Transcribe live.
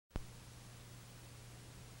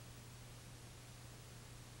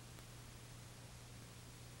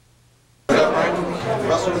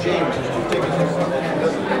Russell James. There's 2 tickets.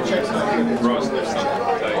 Checks not here. Ross, there's something to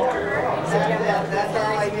tell you. That's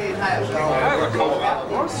all I need. I have a couple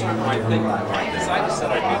more certain I think I decided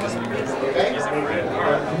said I'd do this because he's a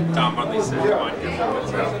friend. Tom Munley said, come on, give him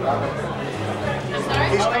what's up.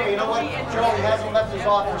 He's coming. You know what? Joe, he hasn't left his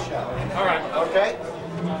office yet. All right. Okay?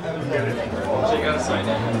 So you got to sign in.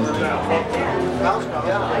 Val's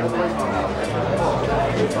coming.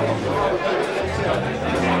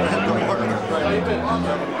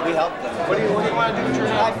 We helped them. What do you want to do, George?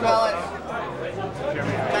 Hi, fellas.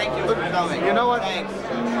 Thank you for coming. You know what? Thanks.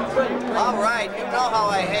 All right, you know how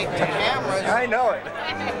I hate the cameras. I know it.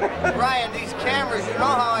 Ryan, these cameras, you know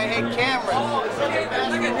how I hate cameras.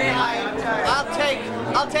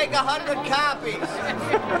 I'll take 100 copies.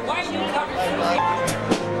 Why are you coming?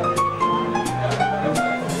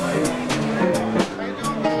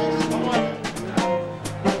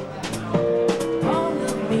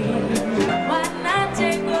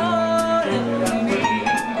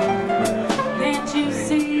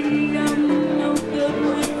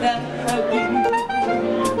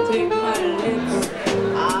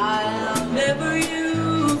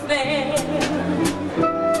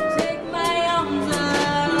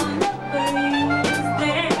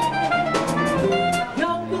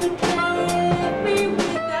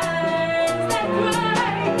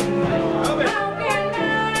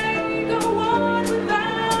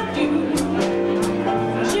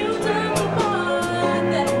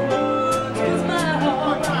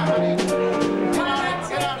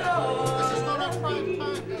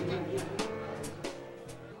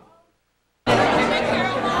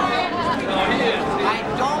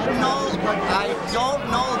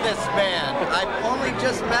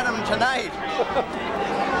 Tonight.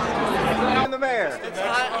 And the mayor. It's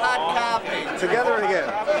hot copy. Together again.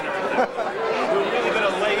 We're really going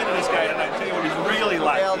to lay into this guy tonight. Tell you what he's really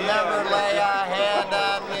like. They'll never lay a hand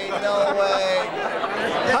on me. No way.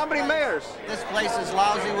 How many mayors? This place is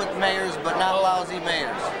lousy with mayors, but not lousy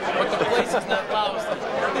mayors. But the place is not lousy.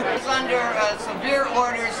 It's under severe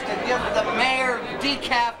orders to give the mayor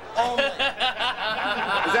decaf only.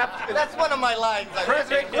 That's one of my lines.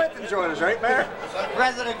 President Clinton joined us, right, Mayor?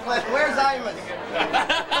 President Clinton. Where's Imus?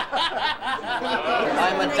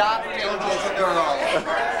 I'm adopting this girl.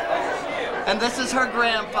 And this is her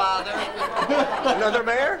grandfather. Another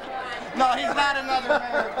mayor? No, he's not another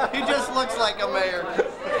mayor. He just looks like a mayor.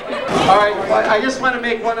 All right, well, I just want to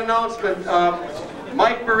make one announcement.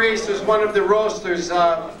 Mike Barrasse, who's one of the roasters,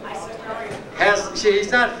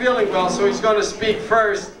 he's not feeling well, so he's going to speak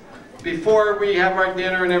first before we have our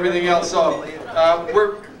dinner and everything else. So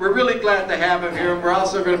we're really glad to have him here, and we're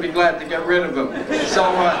also going to be glad to get rid of him. So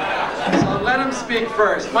let him speak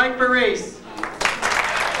first. Mike Barrasse.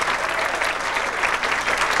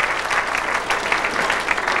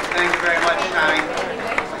 Thank you very much, Tommy.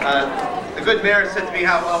 The good mayor said to me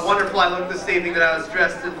how wonderful I looked this evening, that I was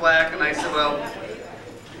dressed in black, and I said, well,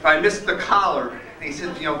 I missed the collar. And he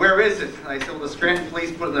said, you know, where is it? And I said, well, the Scranton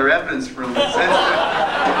police put in their evidence room. And since then,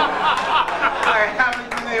 I haven't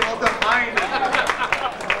been able to find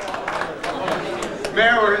it.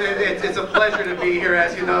 Mayor, it's a pleasure to be here.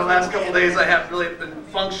 As you know, the last couple of days I haven't really been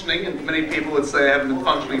functioning, and many people would say I haven't been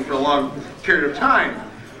functioning for a long period of time.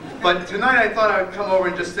 But tonight I thought I would come over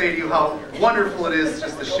and just say to you how wonderful it is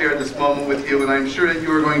just to share this moment with you, and I'm sure that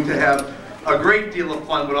you are going to have a great deal of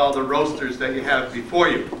fun with all the roasters that you have before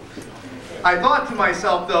you. I thought to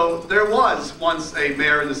myself, though, there was once a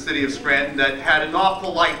mayor in the city of Scranton that had an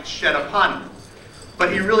awful light shed upon him.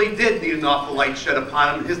 But he really did need an awful light shed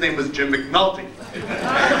upon him. His name was Jim McNulty.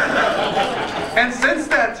 And since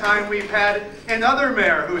that time, we've had another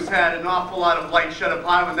mayor who's had an awful lot of light shed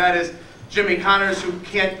upon him, and that is Jimmy Connors, who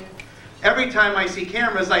can't... Every time I see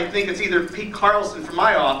cameras, I think it's either Pete Carlson from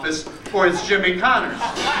my office or it's Jimmy Connors.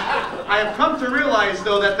 I have come to realize,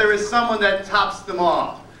 though, that there is someone that tops them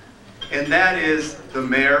all, and that is the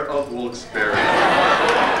mayor of Wilkes-Barre.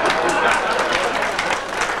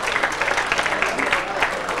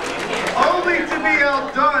 Only to be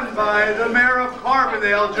outdone by the mayor of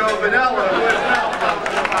Carbondale, Joe Vadella, who is now come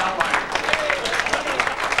to the spotlight.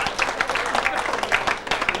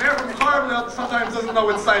 Carbondale sometimes doesn't know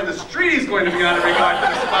which side of the street he's going to be on in regard to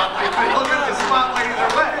the spotlight, but he'll get the spotlight either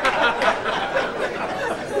way.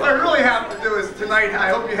 What I really have to do is tonight, I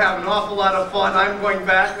hope you have an awful lot of fun. I'm going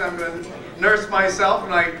back and I'm going to nurse myself,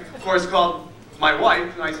 and I, of course, called my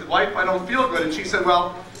wife, and I said, wife, I don't feel good. And she said,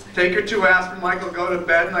 well, take your 2 aspirin, Michael, go to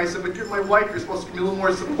bed. And I said, but you're my wife, you're supposed to give me a little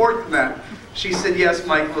more support than that. She said, yes,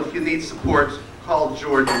 Michael, if you need support, call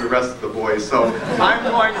George and the rest of the boys. So I'm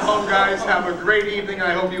going home, guys. Have a great evening.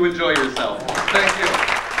 I hope you enjoy yourself. Thank you.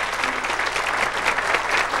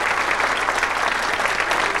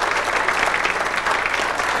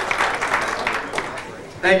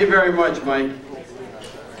 Thank you very much, Mike.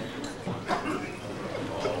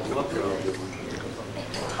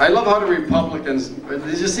 I love how the Republicans,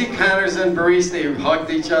 did you see Connors and Barrasse, they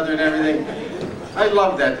hugged each other and everything? I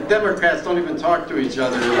love that. The Democrats don't even talk to each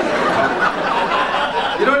other.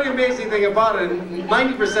 You know the amazing thing about it,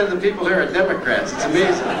 90% of the people here are Democrats. It's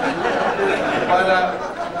amazing.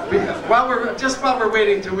 But while we're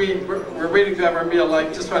waiting to eat, we're waiting to have our meal,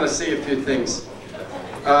 I just want to say a few things.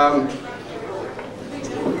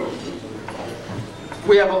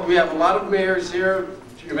 We have a lot of mayors here.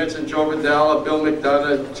 You mentioned Joe Vadella, Bill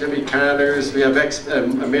McDonouth, Jimmy Connors. We have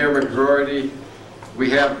Mayor McGroarty. We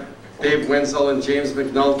have Dave Wenzel and James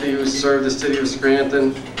McNulty, who served the city of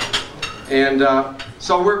Scranton. And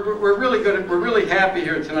so we're really good. We're really happy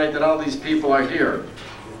here tonight that all these people are here.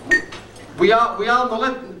 We all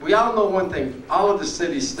know one thing. All of the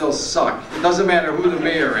cities still suck. It doesn't matter who the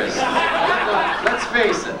mayor is. Let's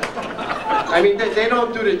face it. I mean, they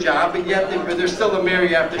don't do the job, but yet they're still the mayor.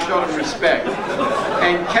 You have to show them respect.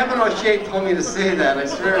 And Kevin O'Shea told me to say that. I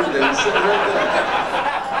swear he did. He said it right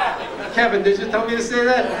there. Kevin, did you tell me to say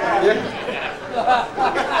that? Yeah.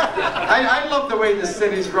 I love the way the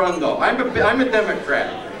city's run, though. I'm a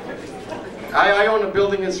Democrat. I own a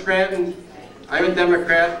building in Scranton. I'm a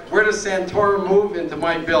Democrat. Where does Santorum move? Into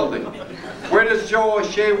my building. Where does Joe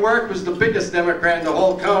O'Shea work? Who's the biggest Democrat in the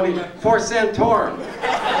whole county? For Santorum.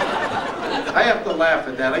 I have to laugh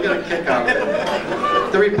at that. I get a kick out of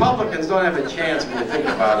it. The Republicans don't have a chance when you think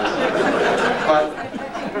about it.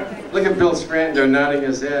 But look at Bill Scranton there nodding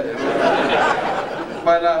his head.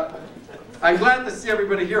 But I'm glad to see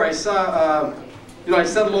everybody here. I saw, I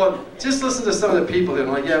said, Lord, just listen to some of the people here.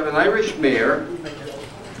 Like, you have an Irish mayor,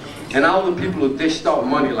 and all the people who dished out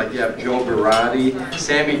money, like you have Joe Barrasse,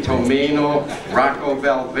 Sammy Tomino, Rocco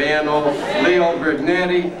Valvano, Leo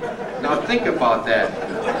Vernetti. Now think about that.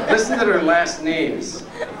 Listen to their last names.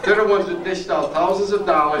 They're the ones who dished out thousands of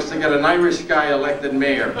dollars to get an Irish guy elected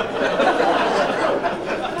mayor.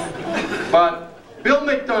 But Bill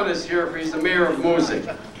McDonouth is here, he's the mayor of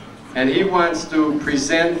Moosic, and he wants to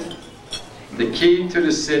present the key to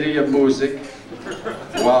the city of Moosic.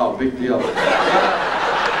 Wow, big deal.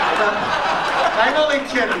 I'm only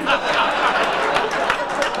kidding.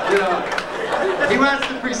 You know, he wants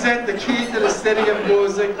to present the key to the city of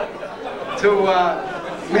Moosic to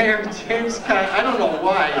Mayor James Connors. I don't know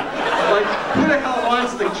why. Like, who the hell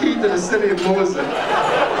wants the key to the city of Moosic?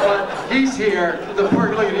 But he's here. The poor,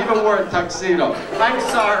 look, he even wore a tuxedo. I'm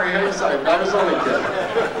sorry. I was only kidding.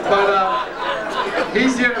 But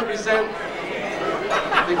he's here to present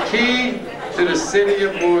the key to the city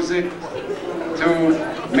of Moosic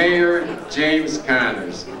to Mayor James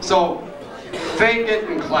Connors. So, fake it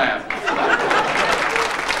and clap.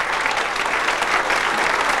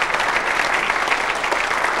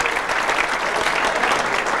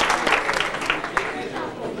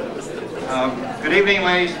 Good evening,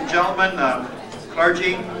 ladies and gentlemen,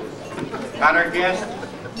 clergy, honored guests,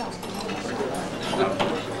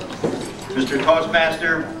 Mr.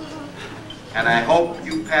 Toastmaster, and I hope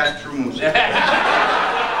you passed through Moosic.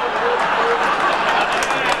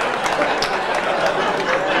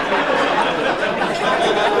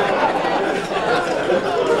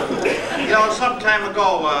 You know, some time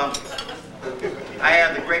ago, I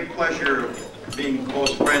had the great pleasure of being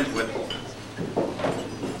close friends with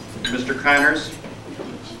Mr. Connors,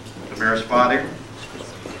 the mayor's father,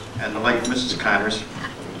 and the late Mrs. Connors,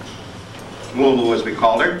 Lulu as we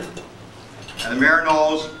called her. And the mayor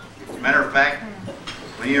knows, as a matter of fact,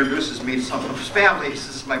 when he introduces me to some of his family, he says,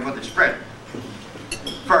 "This is my mother's friend."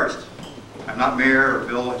 First, I'm not mayor or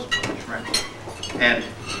Bill, it's my mother's friend. And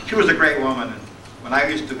she was a great woman. And when I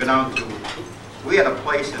used to go down to, we had a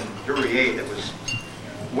place in Duryea that was,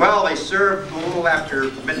 well, they served a little after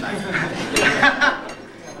midnight.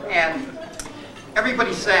 And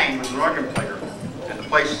everybody sang with an organ player, and the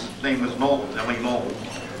place's name was Nolan, Ellie Nolan,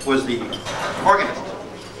 was the organist.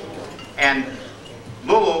 And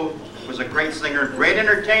Lulu was a great singer, great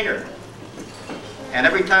entertainer. And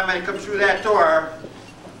every time I come through that door,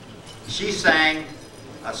 she sang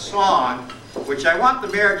a song, which I want the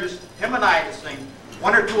mayor, just him and I, to sing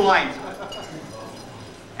 1 or 2 lines of it.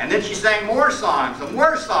 And then she sang more songs and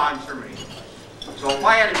more songs for me. So if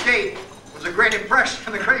I had a date, it was a great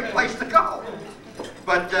impression, a great place to go.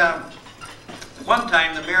 But one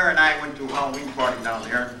time, the mayor and I went to a Halloween party down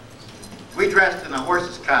there. We dressed in a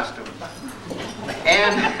horse's costume.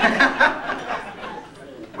 And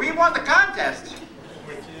we won the contest.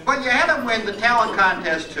 But you had to win the talent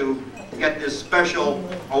contest to get this special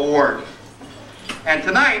award. And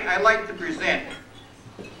tonight, I'd like to present,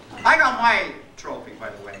 I got my trophy, by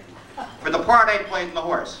the way, for the part I played in the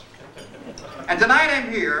horse. And tonight I'm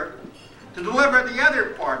here to deliver the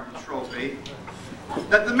other part of the trophy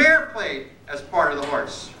that the mayor played as part of the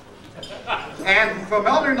horse. And from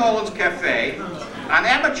Elder Nolan's Cafe, on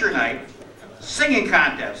amateur night, singing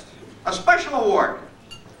contest, a special award.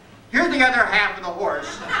 Here's the other half of the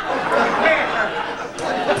horse.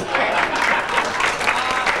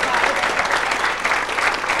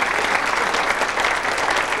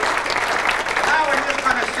 Now we're just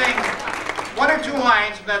going to sing one or two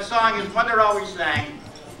lines from that song his mother always sang.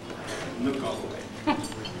 Look all the way.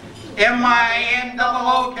 M-I-N-O-O-K-A,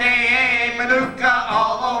 Manuka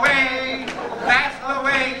all the way. That's the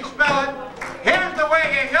way you spell it. Here's the way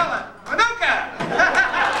you yell it. Manuka!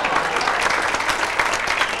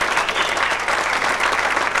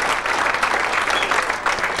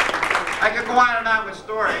 I could go on and on with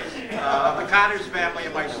stories of the Connors family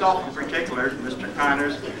and myself in particular, Mr.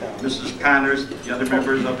 Connors, Mrs. Connors, the other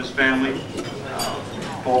members of his family,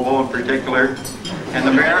 Bobo in particular, and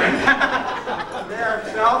the mayor, the mayor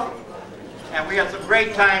himself. And we had some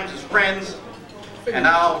great times as friends. And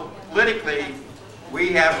now, politically, we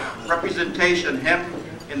have representation, him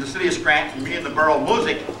in the city of Scranton, me in the borough of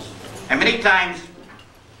Moosic. And many times,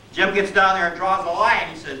 Jim gets down there and draws a line.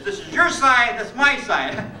 He says, this is your side, that's my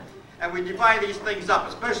side. And we divide these things up,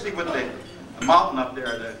 especially with the mountain up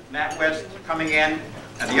there, the NatWest coming in,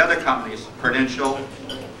 and the other companies, Prudential,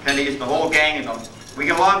 Penny's, the whole gang of them. We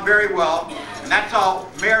get along very well, and that's how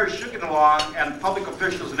mayors should get along, and public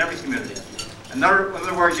officials in every community. In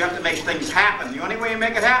other words, you have to make things happen. The only way you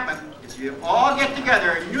make it happen is you all get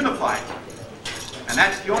together and unify. And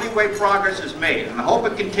that's the only way progress is made. And I hope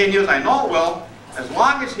it continues. I know it will, as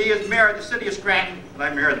long as he is mayor of the city of Scranton, and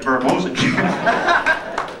I'm mayor of the borough of Moosic.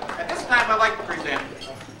 At this time, I'd like to present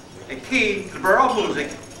a key to the borough of Moosic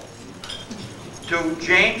to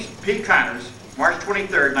James P. Connors, March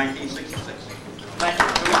 23rd, 1966. Thank you.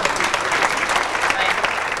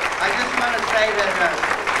 I just want to say that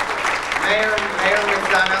Mayor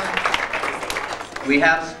McDonouth, we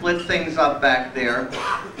have split things up back there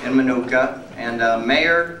in Manuka, and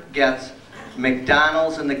Mayor gets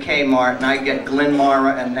McDonald's and the Kmart, and I get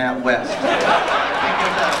Glenmara and NatWest.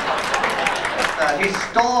 He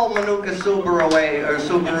stole Manuka Subaru away,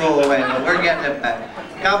 but we're getting it back.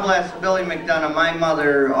 God bless Billy McDonough. My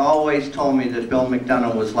mother always told me that Bill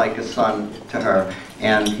McDonough was like a son to her,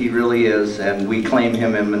 and he really is, and we claim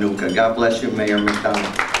him in Manuka. God bless you, Mayor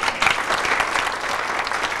McDonough.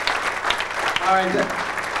 All right.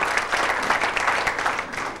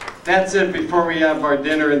 That's it before we have our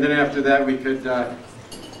dinner, and then after that we could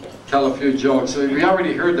tell a few jokes. So we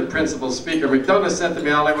already heard the principal speaker. McDonough said to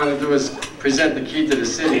me, all I want to do is present the key to the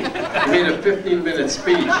city. He made a 15-minute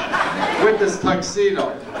speech with this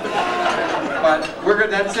tuxedo. But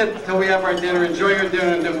that's it till we have our dinner. Enjoy your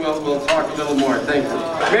dinner, and then we'll talk a little more. Thank you.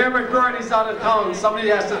 Mayor McGroarty's out of town. Somebody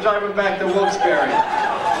has to drive him back to Wilkes-Barre.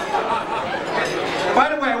 By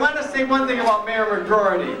the way, I want to say one thing about Mayor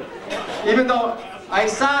McGroarty. Even though I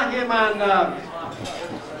saw him on,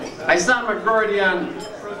 McGroarty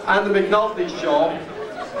on the McNulty show,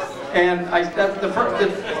 and I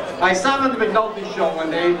saw him on the McNulty show one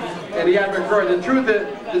day, and he had McGroarty.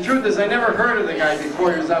 The truth is, I never heard of the guy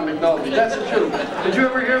before he was on McNulty. That's the truth. Did you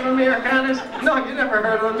ever hear of him, Mayor Connors? No, you never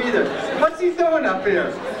heard of him either. What's he doing up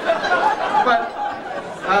here? But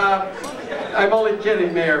I'm only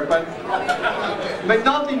kidding, Mayor. But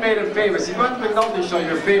McNulty made him famous. If you want the McNulty show,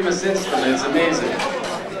 you're famous instantly. It's amazing.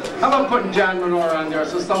 How about putting John Menorah on there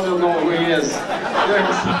so somebody will know who he is?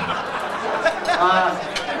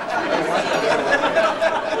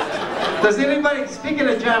 Does anybody, speaking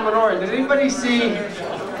of John Menorah, did anybody see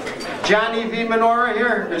Johnny V. Menorah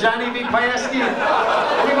here? Or Johnny V. Pieski?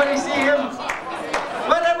 Anybody see him?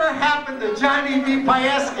 Whatever happened to Johnny V.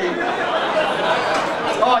 Pieski?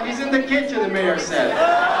 Oh, he's in the kitchen, the mayor said.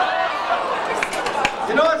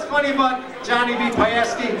 You know what's funny about Johnny V.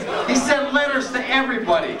 Pieski? He sent letters to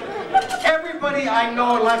everybody. Everybody I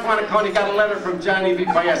know in Lackawanna County got a letter from Johnny V.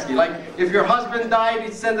 Pieski. Like, if your husband died,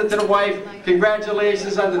 he'd send it to the wife.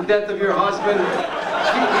 Congratulations on the death of your husband.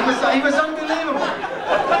 He was unbelievable.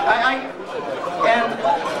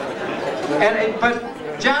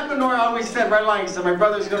 But John Menorah always said, right along, he said, my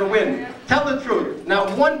brother's going to win. Tell the truth. Now,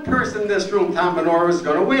 one person in this room, Tom Menorah, is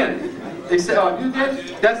going to win. They said, oh, you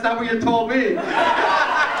did? That's not what you told me.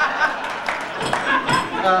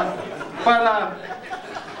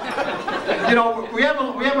 You know, we have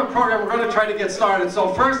a program we're going to try to get started.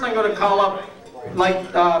 So first I'm going to call up,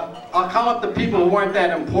 I'll call up the people who weren't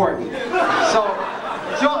that important. So,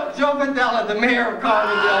 Joe Vadella, the mayor of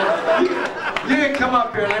Carbondale, you can come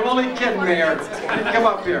up here, and I'm only kidding, Mayor. You can come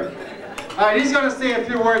up here. All right, he's going to say a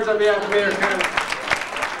few words on behalf of Mayor Connors.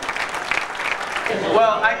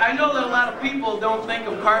 Well, I know that a lot of people don't think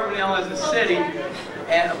of Carbondale as a city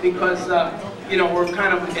because, you know, we're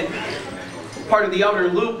kind of part of the outer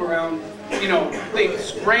loop around, you know,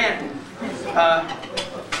 Scranton.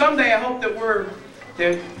 Someday I hope that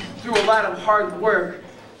through a lot of hard work,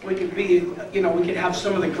 we could be, you know, we could have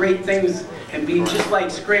some of the great things and be just like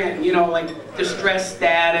Scranton, you know, like distress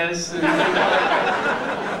status. And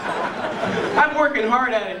I'm working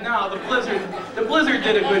hard at it now. The blizzard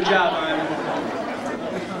did a good job on it.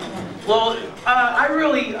 Well, I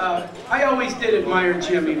always did admire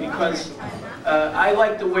Jimmy because I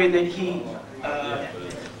like the way that he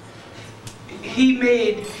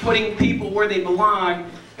made putting people where they belong,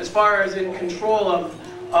 as far as in control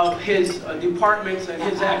of his departments and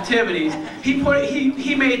his activities. He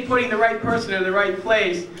made putting the right person in the right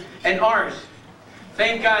place an art.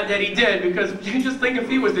 Thank God that he did, because you just think if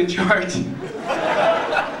he was in charge.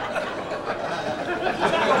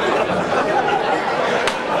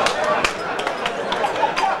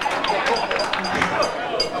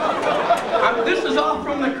 This is all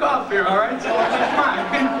from the cuff here, all right? So it's fine.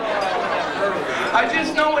 I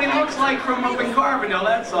just know what he looks like from up in Carbondale,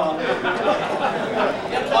 that's all.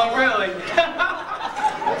 Oh, really?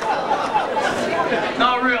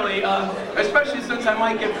 No, really. Especially since I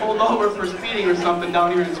might get pulled over for speeding or something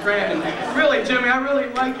down here in Scranton. Really, Jimmy, I really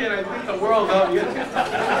like it. I think the world of you.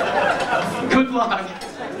 Good luck.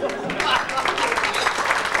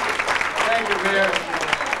 Thank you, Mayor.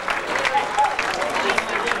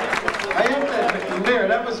 I have to admit, Mayor,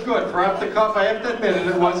 that was good. For off the cuff, I have to admit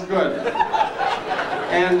it was good.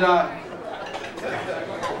 And,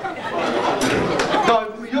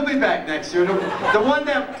 no, you'll be back next year. The one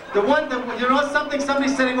that, you know something, somebody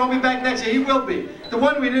said he won't be back next year, he will be. The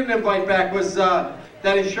one we didn't invite back was that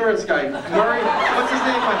insurance guy, Murray, what's his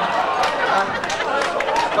name?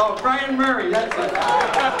 Oh, Brian Murray, that's it.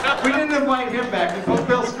 We didn't invite him back, we put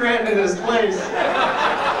Bill Scranton in his place.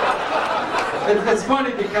 It's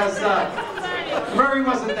funny because Murray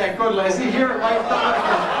wasn't that good. Is he here?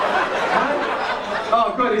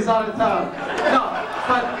 Oh, good, he's out of town. No,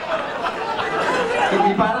 but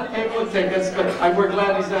he bought a table of tickets, but we're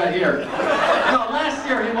glad he's not here. No, last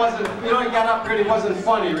year he wasn't, you know, he got up here and he wasn't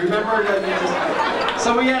funny, remember?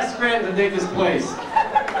 So we asked Scranton to take his place.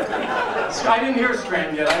 I didn't hear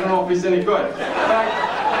Scranton yet, I don't know if he's any good.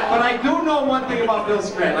 But I do know one thing about Bill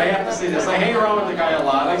Scranton, I have to say this. I hang around with the guy a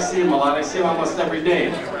lot, I see him a lot, I see him almost every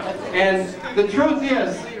day. And the truth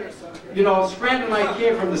is, you know, Scranton and I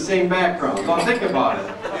came from the same background. Now think about it.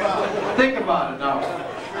 Think about it now.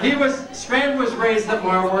 Scranton was raised at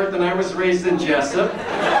Marworth and I was raised in Jessup.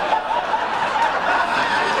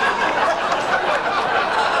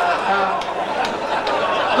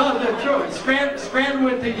 No, the truth. Scranton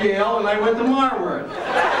went to Yale and I went to Marworth.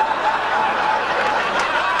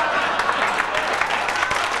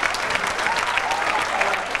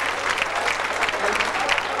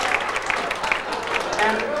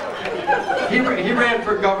 He ran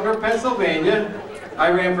for governor of Pennsylvania. I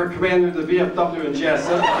ran for commander of the VFW in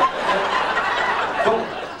Jessup.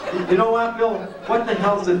 But you know what, Bill? What the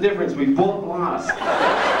hell's the difference? We both lost.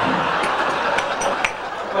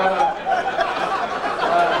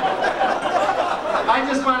 I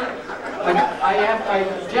just want to.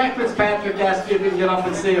 Jack Fitzpatrick asked you to get up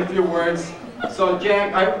and say a few words. So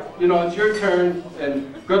Jack, you know, it's your turn,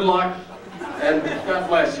 and good luck, and God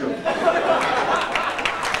bless you.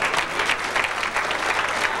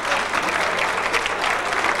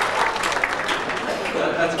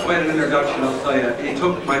 That's quite an introduction, I'll tell you. He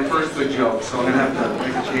took my first good joke, so I'm going to have to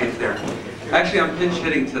make a change there. Actually, I'm pinch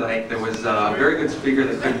hitting tonight. There was a very good speaker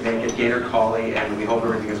that couldn't make it, Gaynor Cawley, and we hope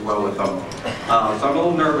everything is well with him. So I'm a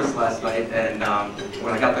little nervous last night, and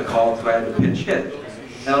when I got the call, so I had to pinch hit.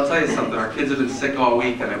 And I'll tell you something, our kids have been sick all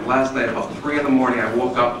week, and last night about 3 in the morning, I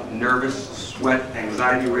woke up nervous, sweat,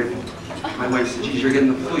 anxiety-ridden. My wife said, geez, you're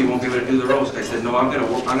getting the flu, you won't be able to do the roast. I said, no, I'm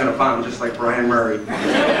gonna bomb just like Brian Murray.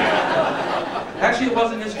 Actually, it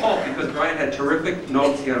wasn't his fault because Brian had terrific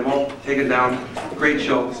notes. He had them all taken down, great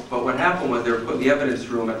jokes. But what happened was they were put in the evidence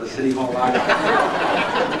room at the City Hall library.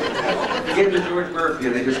 They gave them to George Murphy,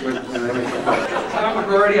 and they just went. Tom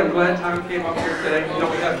McGroarty, I'm glad Tom came up here today. You know,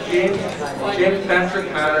 we have James Patrick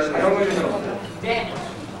Matters. I don't even know.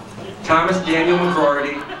 Thomas Daniel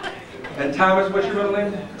McGroarty. And Thomas, what's your middle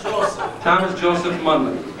name? Joseph. Thomas Joseph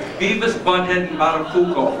Munley. Beavis, Butthead, and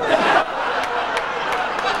Batapuco.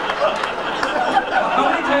 How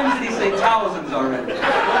many times did he say thousands already?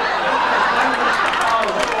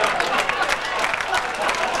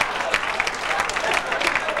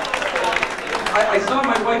 I saw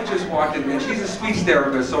my wife just walk in, and she's a speech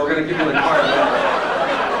therapist, so we're going to give you the card.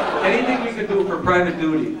 Anything we could do for private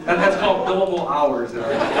duty. That's called billable hours. And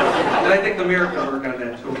I think the mayor can work on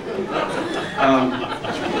that too.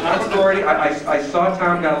 McGroarty, I saw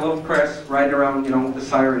Tom got a little press riding around, you know, with the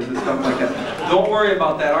sirens and stuff like that. Don't worry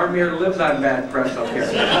about that. Our mayor lives on bad press up here.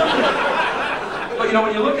 But you know,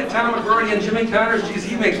 when you look at Tom McGroarty and Jimmy Connors, geez,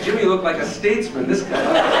 he makes Jimmy look like a statesman. This guy.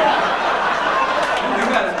 You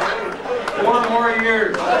got it. 4 more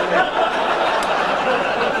years.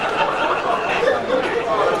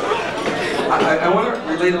 I want to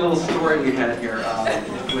relate a little story we had here.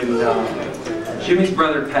 When Jimmy's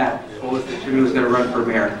brother Pat told us that Jimmy was going to run for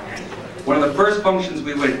mayor, one of the first functions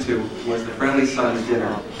we went to was the Friendly Sons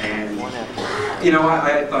dinner. And, you know,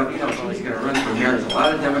 I thought, you know, Jimmy's going to run for mayor. There's a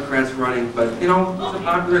lot of Democrats running, but, you know, he's a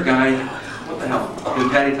popular guy. What the hell? And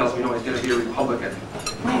Patty tells me, no, he's going to be a Republican.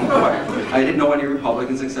 I didn't know any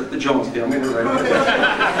Republicans except the Jones family. That's the only Republicans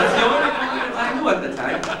I knew at the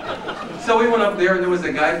time. So we went up there, and there was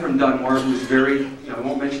a guy from Dunmore who's very, you know, I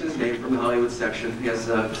won't mention his name, from the Hollywood section. He has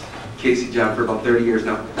a Casey job for about 30 years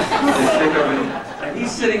now. And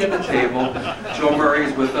he's sitting at the table. Joe Murray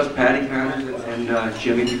is with us, Patty Connors, and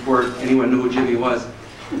Jimmy, before anyone knew who Jimmy was.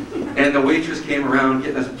 And the waitress came around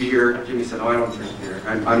getting us beer. Jimmy said, oh, I don't drink beer.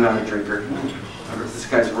 I'm not a drinker. This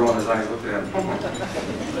guy's rolling his eyes, look at him.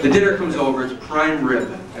 The dinner comes over, it's prime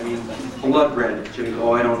rib. I mean, blood red. Jimmy goes,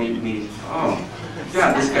 oh, I don't eat meat. Oh,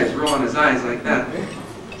 God, this guy's rolling his eyes like that.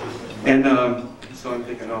 And so I'm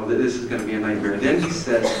thinking, oh, this is going to be a nightmare. Then he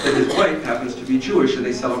says that his wife happens to be Jewish and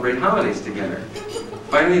they celebrate holidays together.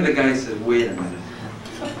 Finally, the guy said, wait a minute.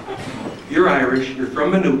 You're Irish, you're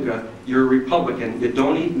from Manuka, you're a Republican, you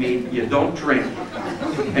don't eat meat, you don't drink,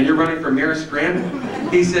 and you're running for mayor of Scranton?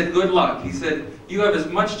 He said, good luck. He said, you have as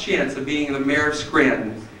much chance of being the mayor of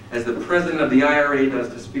Scranton as the president of the IRA does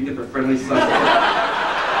to speak at the Friendly Sons.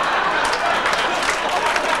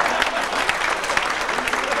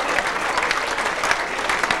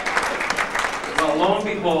 Well, lo and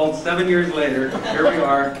behold, 7 years later, here we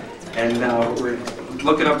are, and we're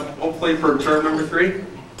looking up, hopefully, for term number 3.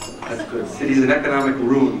 That's good. City's an economic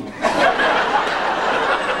ruin.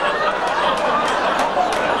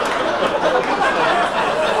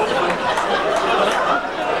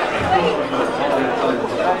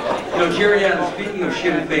 You know, Jerry Adams, speaking of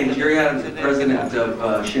Sinn Féin, Jerry Adams, the president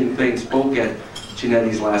of Sinn Féin, spoke at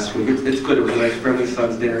Ginetti's last week. It's good. It was a nice Friendly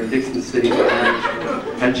Sons dinner in Dixon City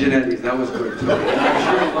at Ginetti's. That was good, too. I'm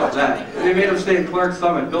sure he loved that. And they made him stay in Clark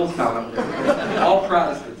Summit, Billstown up there. All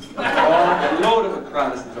Protestants. A load of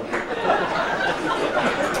Protestants up there.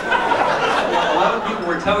 A lot of people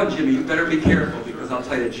were telling Jimmy, you better be careful, because I'll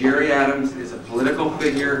tell you, Jerry Adams is a political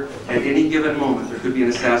figure. At any given moment, there could be an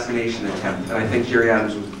assassination attempt. And I think Jerry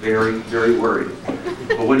Adams was very, very worried.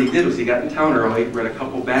 But what he did was he got in town early, read a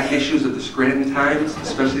couple back issues of the Scranton Times,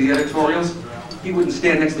 especially the editorials. He wouldn't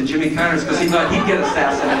stand next to Jimmy Connors because he thought he'd get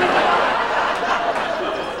assassinated.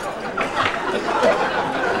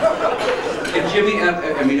 If Jimmy,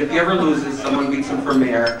 I mean, if he ever loses, someone beats him for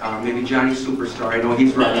mayor, maybe Johnny Superstar, I know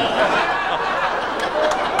he's running.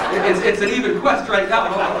 It's an even quest right now.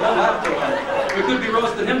 We could be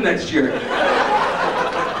roasting him next year.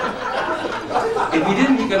 If he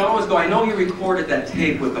didn't, he could always go, I know you recorded that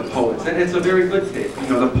tape with the Poets, and it's a very good tape. You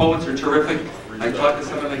know, the Poets are terrific. I talked to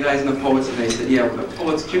some of the guys in the Poets, and they said, yeah, well, the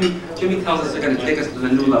Poets, Jimmy tells us they're going to take us to the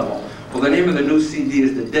new level. Well, the name of the new CD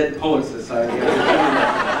is the Dead Poets Society.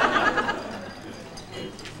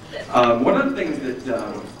 One of the things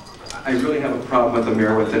that I really have a problem with the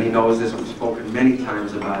mayor with, and he knows this, we've spoken many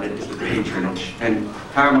times about it, is the patronage. And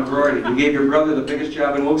Tom McGroarty, you gave your brother the biggest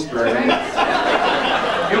job in Wilkes-Barre.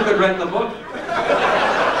 You could rent the book.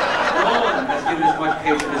 No one has given as much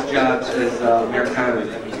patronage jobs as Mayor Connors.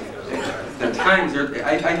 The Times,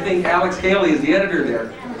 I think Alex Haley is the editor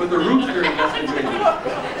there, but the roots are investigating.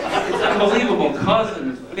 It's unbelievable.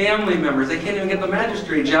 Cousins, family members, they can't even get the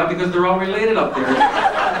magistrate job because they're all related up there.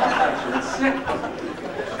 It's sick.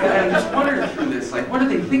 And I'm just wondering through this, like, what are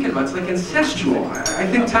they thinking about? It's like incestual. I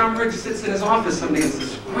think Tom Riggs sits in his office someday and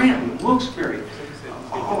says, Scranton, Wilkes-Barre,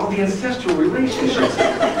 all the incestual relationships.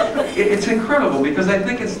 It's incredible, because I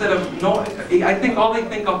think instead of, I think all they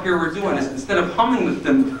think up here we're doing is, instead of humming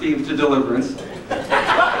the theme to Deliverance,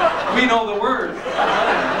 we know the words.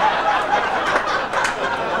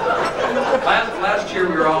 Last year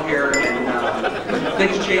we were all here, and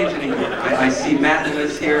things change in a year. I see Matt and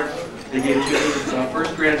Liz here. They gave Jimmy his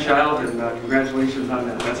first grandchild, and congratulations on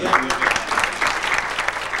that. That's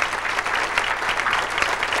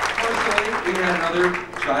Fortunately, we had another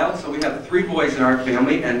child, so we have 3 boys in our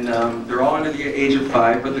family, and they're all under the age of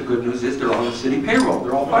 5, but the good news is they're all on the city payroll.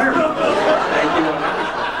 They're all firemen. Thank you.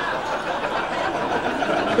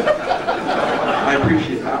 I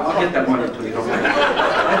appreciate that. get that money until you don't pay.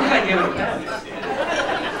 I think I gave it back.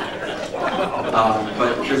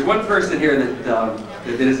 But there's one person here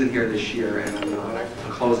that isn't here this year, and a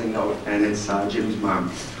closing note, and it's Jim's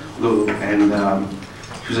mom, Lou, and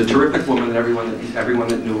she was a terrific woman, and everyone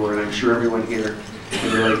that knew her, and I'm sure everyone here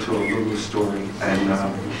can relate to Lulu's story, and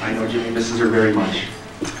I know Jimmy misses her very much.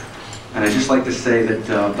 And I'd just like to say that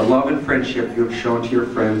the love and friendship you have shown to your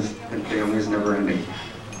friends and family is never ending.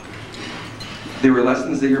 They were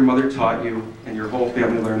lessons that your mother taught you, and your whole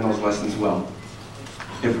family learned those lessons well.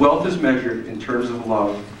 If wealth is measured in terms of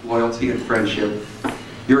love, loyalty, and friendship,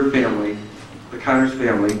 your family, the Connors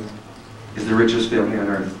family, is the richest family on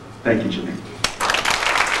earth. Thank you, Jimmy.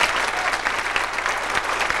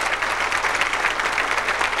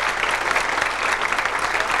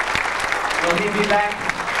 Will he be back?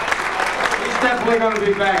 He's definitely going to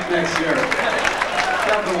be back next year.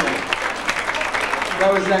 Definitely.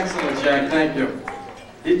 That was excellent, Jack. Thank you.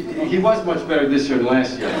 He was much better this year than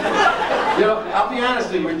last year. You know, I'll be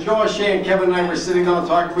honest with you, when Joe O'Shea and Kevin and I were sitting down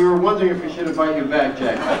talking, we were wondering if we should invite you back,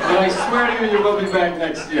 Jack. But I swear to you, you will be back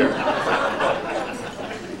next year.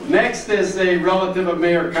 Next is a relative of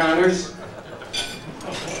Mayor Connors.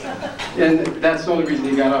 And that's the only reason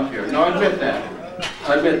he got up here. No, I admit that.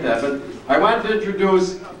 I admit that. But I want to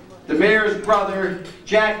introduce the mayor's brother,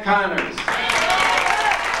 Jack Connors.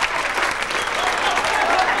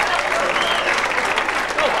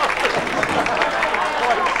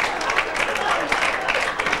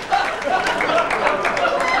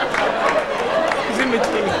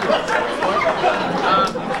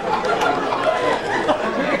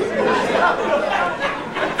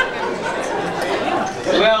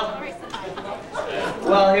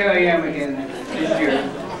 Well, here I am again this year,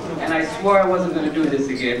 and I swore I wasn't going to do this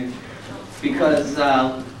again because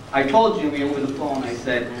I told Jimmy over the phone, I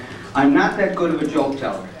said, I'm not that good of a joke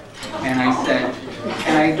teller. And I said,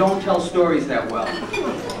 and I don't tell stories that well.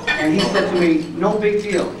 And he said to me, no big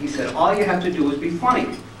deal. He said, all you have to do is be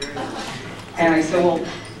funny. And I said, well,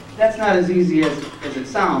 that's not as easy as it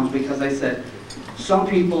sounds, because I said, some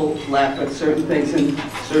people laugh at certain things and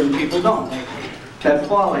certain people don't. Like that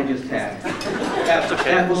fall I just had.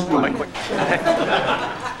 That was funny.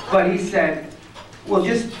 But he said, well,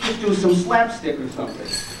 just do some slapstick or something.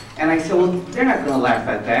 And I said, well, they're not going to laugh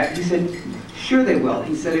at that. He said, sure they will.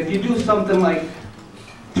 He said, if you do something like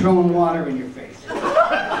throwing water in your face. He said,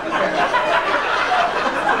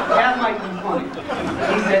 that might be funny.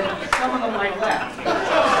 He said, some of them might laugh.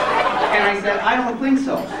 And I said, I don't think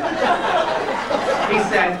so. He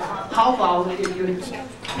said, how about if you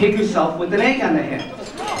hit yourself with an egg on the head?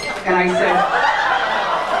 And I said,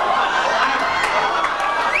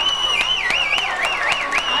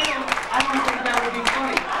 I don't think that would be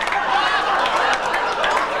funny.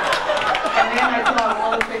 And then I thought,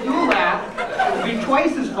 well, if they do laugh, it would be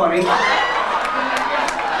twice as funny.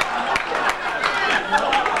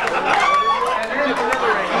 And then he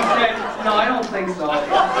said, no, I don't think so.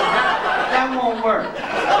 That won't work.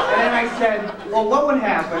 And then I said, well, what would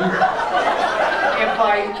happen if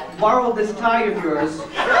I borrowed this tie of yours? I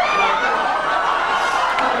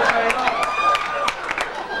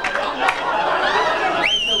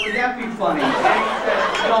said, would that be funny? And he said,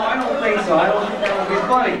 no, I don't think so. I don't think that would be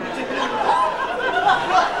funny.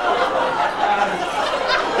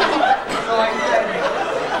 So I said,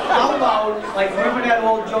 how about, like, remember that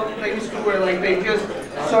old joke that they used to where, like, they just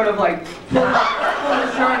sort of, like, pull the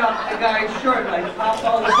shirt up the guy's shirt, like, pop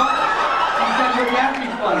all the buttons? He said, would that be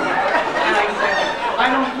funny? And I said, I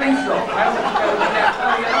don't think so. I don't think that would be that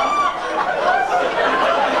funny at all.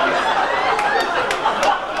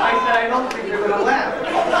 I said, I don't think they're going to laugh.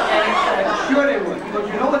 And he said, sure they would. He goes,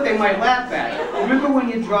 you know what they might laugh at? Remember when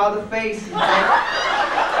you draw the face? Like,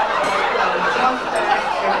 jump back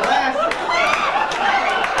and glasses.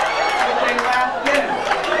 But they laughed then.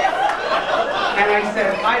 And I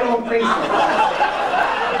said, I don't think so.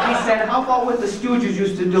 He said, how about what the Stooges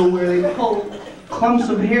used to do where they pull clumps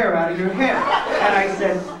of hair out of your hair? And I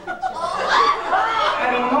said, I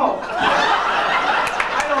don't know.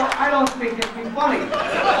 I don't think it'd be funny.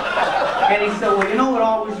 And he said, well, you know what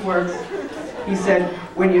always works? He said,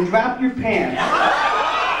 when you drop your pants,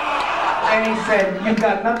 and he said, you've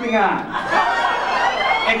got nothing on.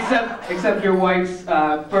 Except your wife's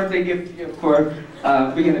birthday gift for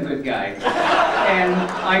being a good guy. And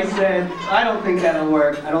I said, I don't think that'll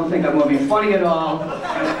work. I don't think I'm going to be funny at all.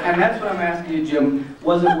 And that's what I'm asking you, Jim.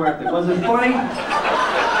 Was it worth it? Was it funny?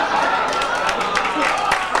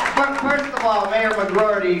 First of all, Mayor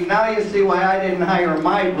McGroarty, now you see why I didn't hire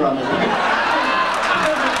my brother.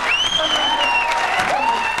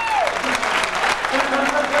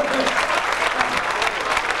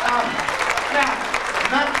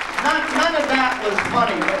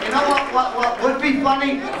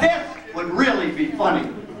 funny? This would really be funny.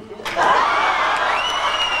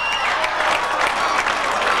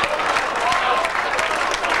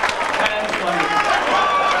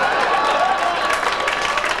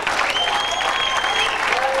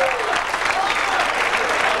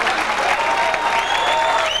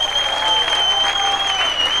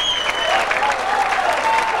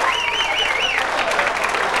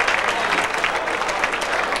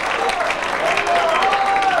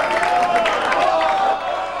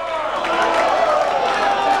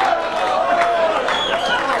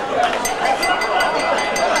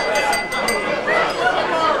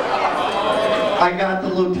 I got the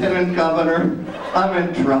lieutenant governor. I'm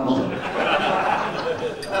in trouble.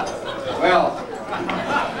 Well.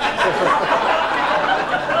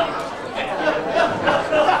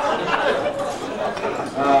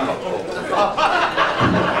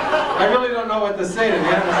 I really don't know what to say, to be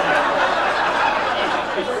honest.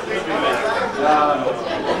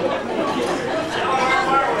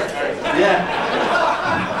 Yeah.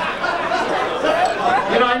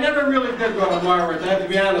 You know, I never really did go to Marwood, I have to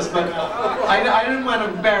be honest, but I didn't want to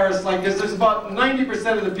embarrass, like, because there's about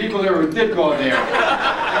 90% of the people there who did go there.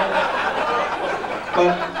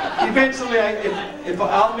 But eventually, if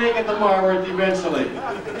I'll make it to Marwood eventually.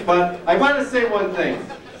 But I want to say one thing.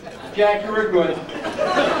 Jack, you were good.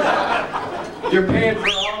 You're paying for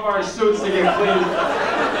all of our suits to get cleaned.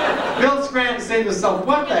 Bill Scranton said to himself,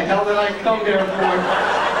 what the hell did I come here for?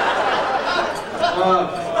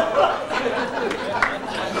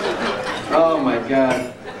 Oh my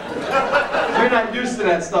God. You're not used to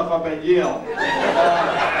that stuff up at Yale.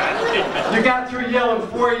 You got through Yale in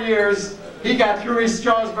 4 years. He got through East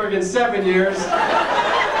Stroudsburg in 7 years.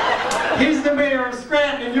 He's the mayor of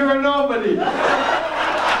Scranton and you're a nobody.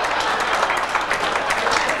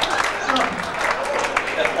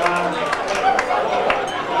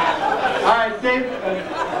 All right, Dave.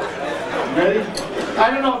 Ready? I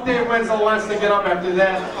don't know if Dave Wenzel wants to get up after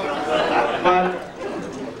that, but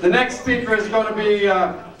the next speaker is going to be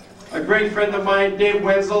a great friend of mine, Dave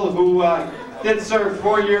Wenzel, who did serve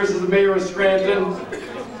 4 years as the mayor of Scranton.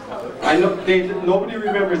 I know, Dave, nobody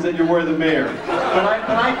remembers that you were the mayor, but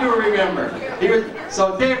I do remember.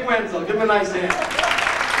 So Dave Wenzel, give him a nice hand.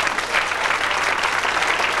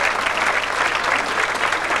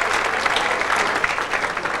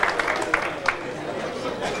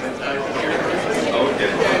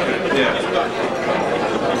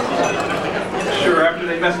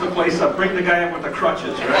 Mess the place up, bring the guy up with the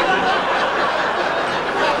crutches, right?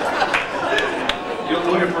 You're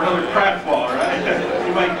looking for another pratfall, right?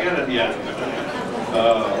 You might get it yet.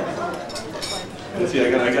 Let's see,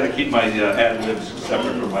 I gotta keep my ad-libs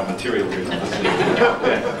separate from my material here. Let's see.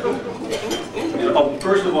 Oh,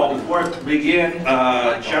 first of all, before I begin,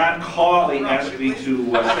 John Cawley asked me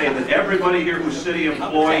to say that everybody here who's city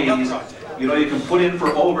employees, you know, you can put in for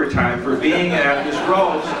overtime for being at Miss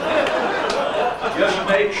Rose. Just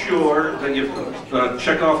make sure that you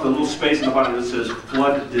check off the little space in the bottom that says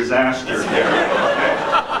flood disaster there,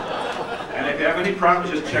 okay? And if you have any problems,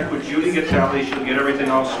 just check with Judy Gattelli. She'll get everything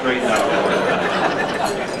all straightened out.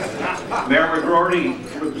 Mayor McGroarty,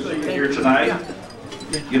 good to see you here tonight.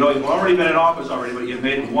 You know, you've already been in office already, but you've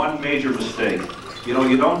made one major mistake. You know,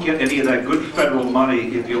 you don't get any of that good federal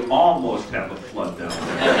money if you almost have a flood down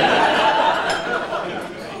there.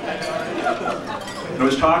 I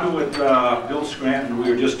was talking with Bill Scranton. We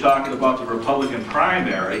were just talking about the Republican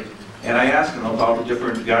primary, and I asked him about the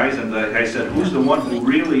different guys, and I said, "Who's the one who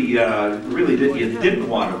you didn't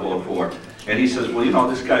want to vote for?" And he says, "Well, you know,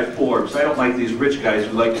 this guy Forbes. I don't like these rich guys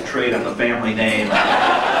who like to trade on the family name."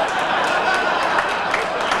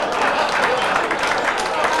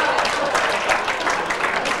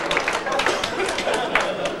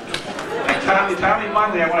 And Tommy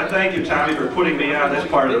Munley, I want to thank you, Tommy, for putting me on this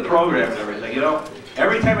part of the program and everything. You know.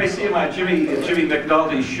 Every time I see him on Jimmy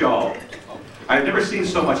McNulty's show, I've never seen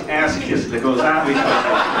so much ass kissing that goes on between them.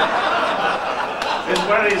 It's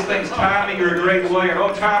one of these things, Tommy, you're a great lawyer.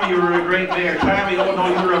 Oh, Tommy, you were a great mayor. Tommy, oh no,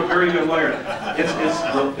 you were a very good lawyer.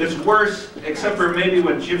 It's worse, except for maybe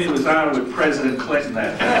when Jimmy was on with President Clinton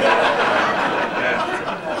that time.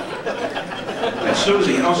 And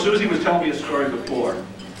Susie, you know, Susie was telling me a story before.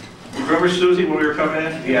 You remember Susie when we were coming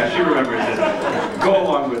in? Yeah, she remembers it. Go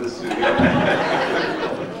along with us, Susie.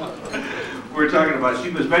 We were talking about, she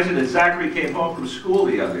was mentioning that Zachary came home from school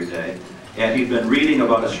the other day, and he'd been reading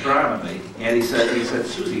about astronomy, and he said,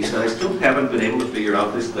 Susie, he said, I still haven't been able to figure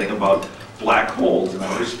out this thing about black holes in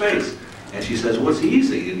outer space. And she says, well, it's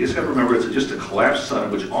easy. You just have to remember it's just a collapsed sun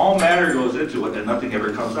in which all matter goes into it and nothing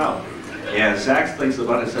ever comes out. And Zach thinks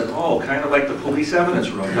about it and said, oh, kind of like the police evidence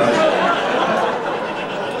room, doesn't it?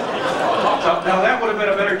 Now that would have been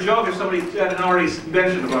a better joke if somebody hadn't already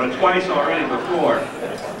mentioned about it twice already before.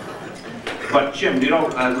 But Jim, you know,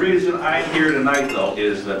 the reason I'm here tonight though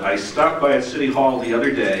is that I stopped by at City Hall the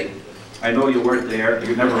other day. I know you weren't there,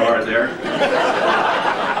 you never are there.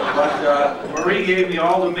 But Marie gave me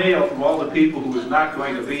all the mail from all the people who was not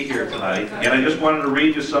going to be here tonight, and I just wanted to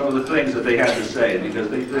read you some of the things that they had to say,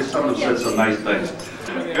 because some of them said some nice things.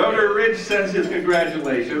 Governor Ridge sends his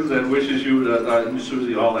congratulations and wishes you,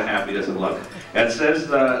 Susie, all the happiness and luck, and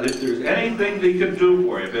says if there's anything they can do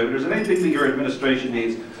for you, if there's anything that your administration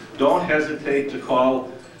needs, don't hesitate to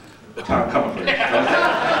call Tom Comerford.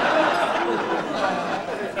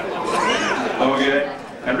 Okay.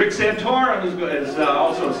 And Rick Santorum has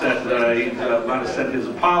also said he wants to send his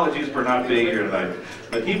apologies for not being here tonight.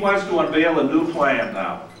 But he wants to unveil a new plan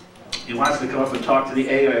now. He wants to come up and talk to the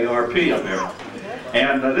AARP up there.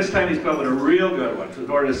 And this time he's come up with a real good one. In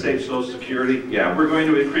order to save Social Security, yeah, we're going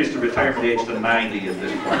to increase the retirement age to 90 at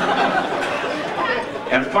this point.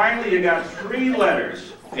 And finally, you got 3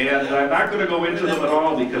 letters. And I'm not going to go into them at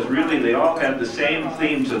all because really they all had the same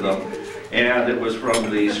theme to them. And it was from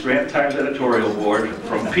the Scranton Times editorial board,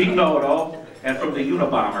 from Pete Noto, and from the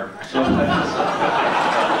Unabomber. So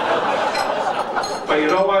but you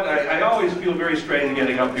know what? I always feel very strange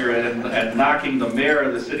getting up here and knocking the mayor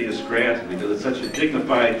of the city of Scranton because it's such a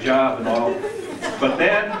dignified job and all. But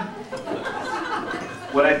then,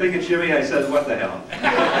 when I think of Jimmy, I said, what the hell?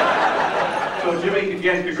 So Jimmy,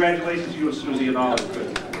 again, congratulations to you and Susie and all.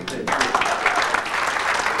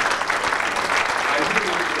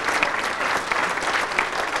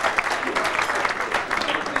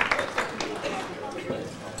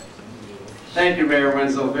 Thank you, Mayor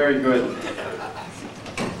Wenzel. Very good.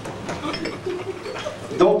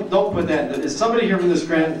 Don't put that. Is somebody here from the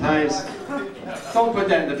Scranton Times? Don't put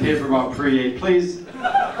that in the paper about pre-8, please.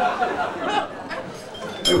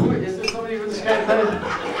 Who, is there somebody from the Scranton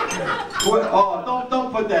Times? What? Oh,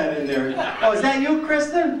 don't put that in there. Oh, is that you,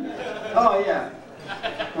 Kristen? Oh, yeah.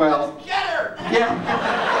 Well. Get her. Yeah.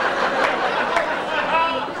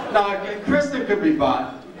 No, Kristen could be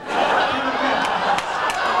bought.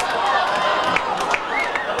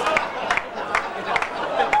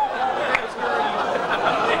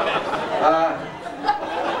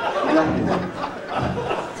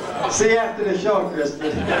 See you after the show,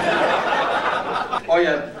 Kristen. Oh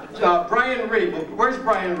yeah, Brian Reed. Where's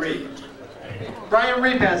Brian Reed? Brian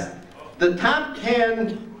Reed has the top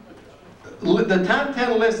 10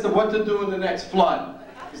 list of what to do in the next flood.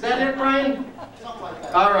 Is that it, Brian? Something like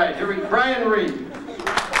that. All right, here we go. Brian Reed.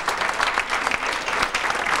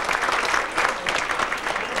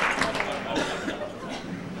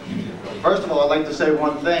 First of all, I'd like to say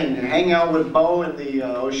one thing. Hanging out with Bo and the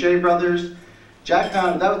O'Shea brothers, Jack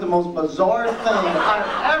Conner, that was the most bizarre thing I've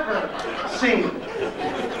ever seen.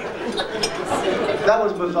 That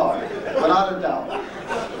was bizarre, without a doubt.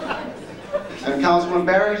 And Councilman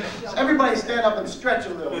Barrasse, everybody stand up and stretch a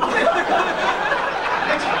little. Get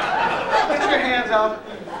your hands out.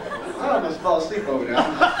 I almost fell asleep over there.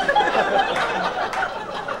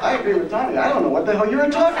 I agree with Tommy. I don't know what the hell you were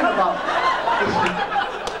talking about.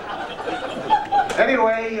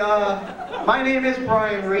 Anyway, my name is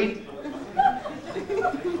Brian Reed.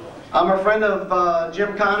 I'm a friend of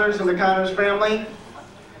Jim Connors and the Connors family.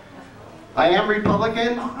 I am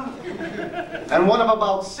Republican, and one of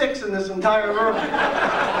about 6 in this entire room.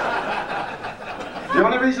 The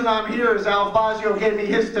only reason I'm here is Al Fazio gave me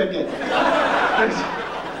his ticket.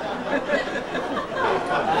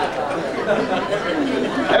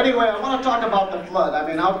 Anyway, I want to talk about the flood. I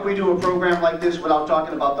mean, how can we do a program like this without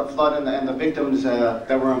talking about the flood and the victims that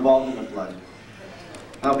were involved in the flood?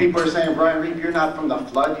 Now, people are saying, Brian Reed, you're not from the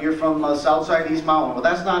flood, you're from Southside East Mountain. Well,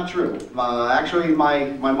 that's not true. Actually,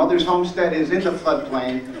 my mother's homestead is in the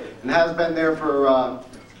floodplain and has been there for a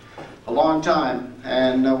long time.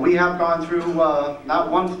 And we have gone through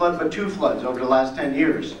not 1 flood, but 2 floods over the last 10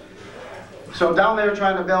 years. So down there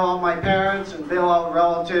trying to bail out my parents and bail out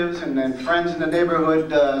relatives and friends in the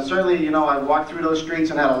neighborhood, certainly, you know, I walked through those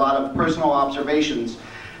streets and had a lot of personal observations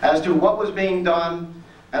as to what was being done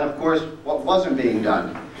and, of course, what wasn't being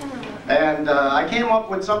done. And I came up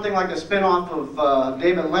with something like a spin-off of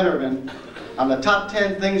David Letterman on the top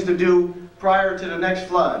 10 things to do prior to the next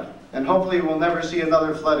flood. And hopefully we'll never see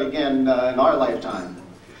another flood again in our lifetime.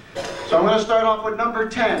 So I'm going to start off with number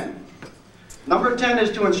 10. Number 10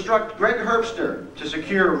 is to instruct Greg Herbster to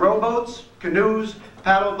secure rowboats, canoes,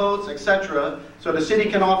 paddle boats, etc., so the city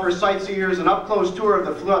can offer sightseers an up-close tour of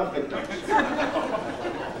the flood victims.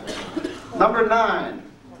 Number 9,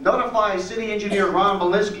 notify city engineer Ron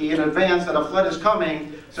Belinsky in advance that a flood is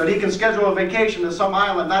coming so that he can schedule a vacation to some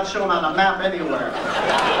island not shown on a map anywhere.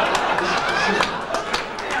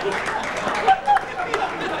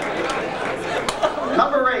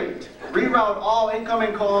 reroute all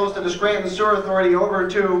incoming calls to the Scranton Sewer Authority over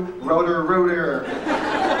to Rotor-Rooter.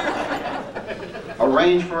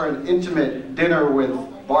 Arrange for an intimate dinner with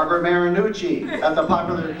Barbara Marinucci at the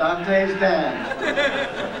popular Dante's Den. Okay.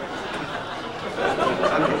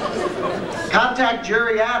 Contact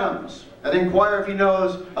Jerry Adams and inquire if he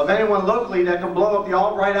knows of anyone locally that can blow up the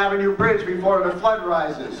Albright Avenue Bridge before the flood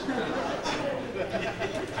rises.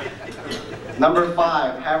 Number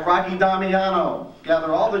 5, have Rocky Damiano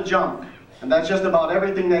gather all the junk, and that's just about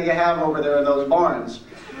everything that you have over there in those barns.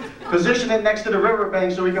 Position it next to the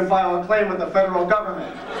riverbank so we can file a claim with the federal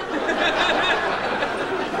government.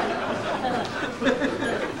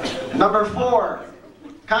 Number 4,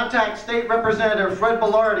 contact State Representative Fred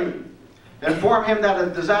Bellardi. Inform him that a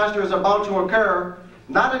disaster is about to occur,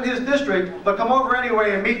 not in his district, but come over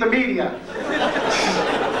anyway and meet the media.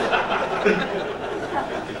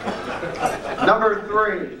 Number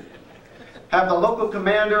 3, have the local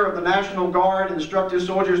commander of the National Guard instruct his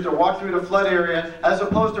soldiers to walk through the flood area as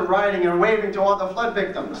opposed to riding and waving to all the flood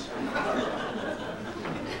victims.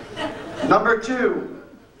 Number 2,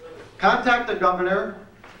 contact the governor,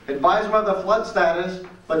 advise him of the flood status,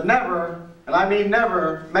 but never, and I mean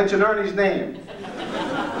never, mention Ernie's name.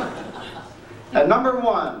 And number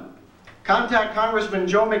 1, contact Congressman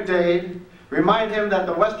Joe McDade, remind him that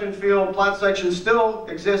the Western Field plot section still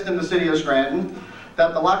exists in the city of Scranton,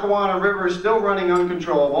 that the Lackawanna River is still running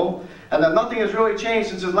uncontrollable, and that nothing has really changed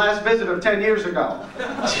since his last visit of 10 years ago.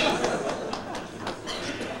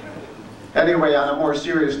 Anyway, on a more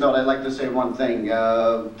serious note, I'd like to say one thing.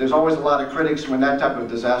 There's always a lot of critics when that type of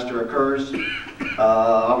disaster occurs.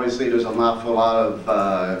 Obviously, there's an awful lot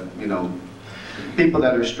of, you know, people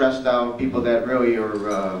that are stressed out, people that really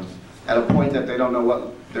are at a point that they don't know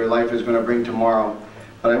what their life is going to bring tomorrow.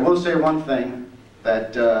 But I will say one thing,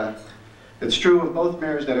 that it's true of both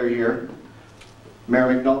mayors that are here, Mayor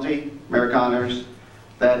McNulty, Mayor Connors,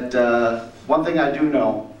 that one thing I do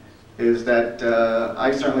know is that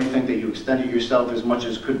I certainly think that you extended yourself as much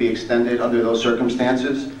as could be extended under those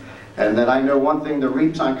circumstances, and that I know one thing, the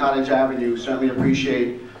Reaps on Cottage Avenue certainly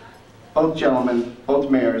appreciate both gentlemen, both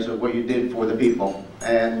mayors, of what you did for the people.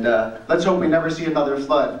 And let's hope we never see another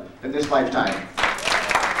flood in this lifetime.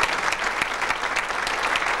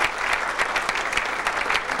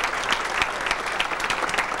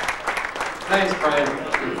 Thanks, Brian.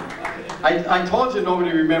 I told you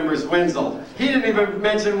nobody remembers Wenzel. He didn't even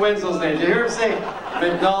mention Wenzel's name. Did you hear him say,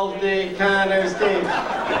 McDonouth, Connors, Dave?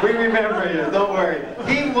 We remember you, don't worry.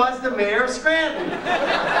 He was the mayor of Scranton.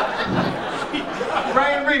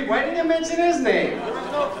 Brian Reed, why didn't you mention his name? There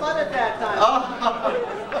was no flood at that time.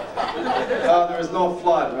 Oh, there was no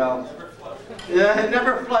flood. Well, yeah, it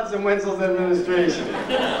never floods in Wenzel's administration.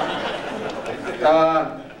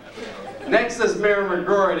 Next is Mayor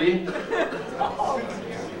McGroarty.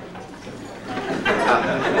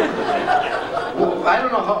 I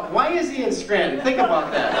don't know how, why is he in Scranton? Think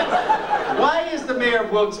about that. Why is the mayor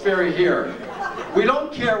of Wilkes-Barre here? We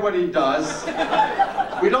don't care what he does.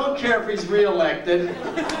 We don't care if he's re-elected.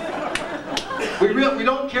 We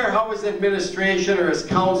don't care how his administration or his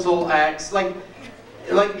council acts. Like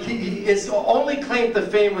his only claim to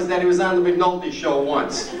fame was that he was on the McNulty show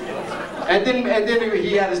once. And then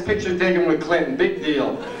he had his picture taken with Clinton. Big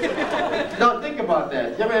deal. No, think about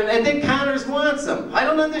that. And then Connors wants him. I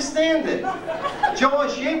don't understand it. Joe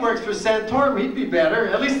O'Shea works for Santorum. He'd be better.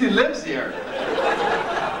 At least he lives here.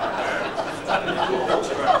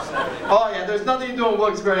 Oh yeah, there's nothing to do in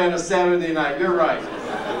Wilkes-Barre on a Saturday night. You're right.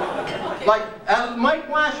 Like, Mike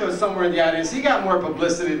Washoe's somewhere in the audience. He got more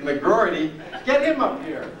publicity than McGroarty. Get him up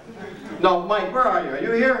here. No, Mike, where are you? Are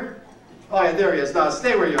you here? Oh yeah, there he is. Now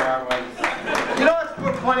stay where you are, Mike. You know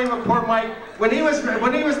what's funny with poor Mike? When he was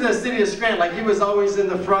in the city of Scranton, like he was always in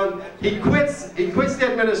the front. He quits the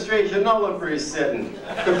administration. No, look where he's sitting.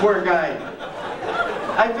 The poor guy.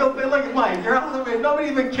 I feel bad. Look at Mike. You're all the way. Nobody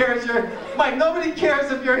even cares. Mike. Nobody cares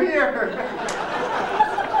if you're here.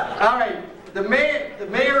 All right. The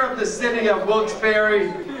mayor of the city of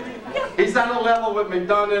Wilkes-Barre. He's on a level with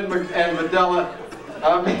McDonouth and Vadella.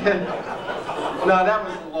 No, that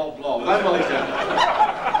was a low blow. I'm really good.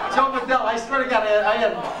 Joe Vadella, I swear to God, I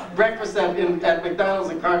had breakfast at McDonald's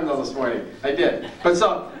in Carbondale this morning. I did. But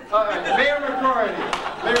so, all right, Mayor McGroarty.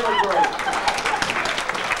 Mayor McGroarty.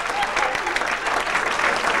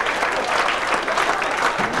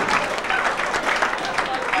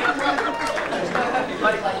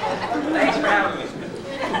 Thanks for having me.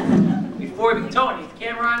 Before we Tony, is the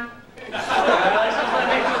camera on?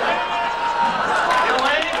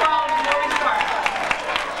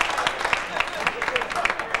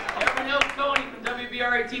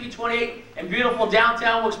 TV 28 in beautiful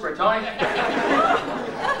downtown Wilkes-Barre. Tony?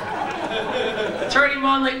 Attorney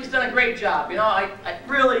Munley, he's done a great job. You know, I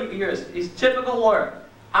really, he's a typical lawyer.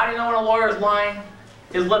 How do you know when a lawyer's lying?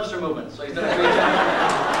 His lips are moving, so he's done a great job.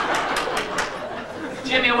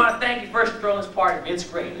 Jimmy, I want to thank you first for throwing this party for me. It's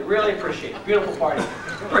great. I really appreciate it. Beautiful party.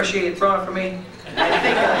 Appreciate you throwing it for me. I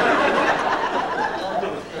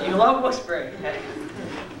think you love Wilkes-Barre.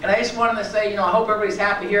 And I just wanted to say, you know, I hope everybody's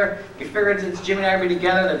happy here. We figured since Jimmy and I will be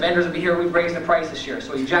together, the vendors will be here, we've raised the price this year.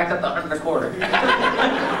 So we jacked up the 100 a quarter.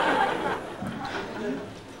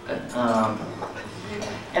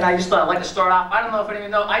 And I just thought I'd like to start off. I don't know if any of you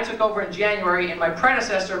know, I took over in January, and my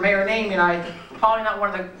predecessor, Mayor Namey, and I were probably not one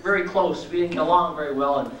of the very close. We didn't get along very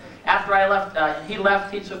well. And after I left, he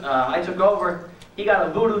left, I took over. He got a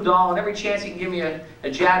voodoo doll, and every chance he can give me a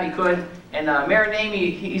jab, he could. And Mayor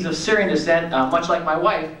Namey, he's of Syrian descent, much like my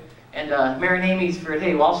wife. And Mayor Namey figured,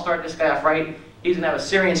 hey, well, I'll start this guy off right. He's going to have a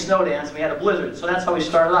Syrian snow dance, and we had a blizzard. So that's how we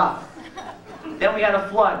started off. Then we had a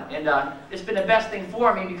flood, and it's been the best thing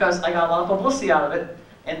for me because I got a lot of publicity out of it.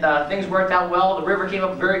 And things worked out well. The river came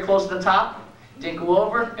up very close to the top. Didn't go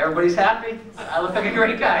over. Everybody's happy. I look like a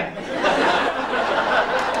great guy.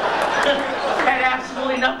 Had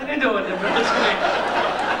absolutely nothing to do with it, but it was great.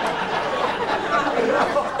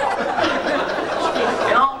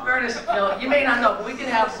 In all fairness, you know, you may not know, but we did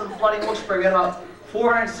have some flooding in Wilkes-Barre. We had about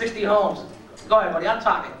 460 homes. Go ahead, buddy. I'm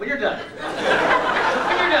talking. When you're done.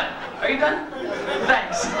 When you're done. Are you done?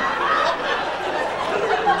 Thanks.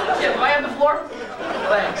 Yeah, do I have the floor?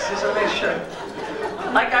 Thanks. Just to make sure.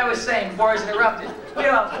 Like I was saying before I was interrupted, we had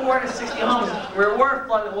about 460 homes where were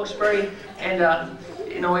flooded in Wilkes-Barre, and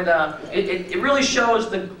you know, it really shows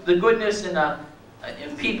the goodness in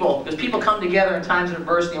people, because people come together in times of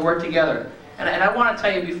adversity and work together. And I want to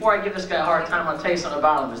tell you, before I give this guy a hard time, I want to tell you something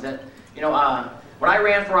about him. Is that, you know, when I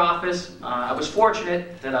ran for office, I was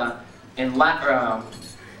fortunate that I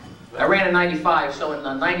ran in '95, so in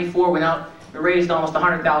 '94 we raised almost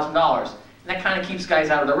 $100,000. And that kind of keeps guys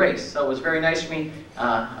out of the race. So it was very nice for me.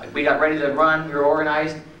 We got ready to run, we were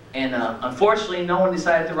organized, and unfortunately no one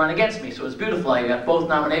decided to run against me. So it was beautiful. I got both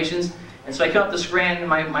nominations. And so I came up to Scranton.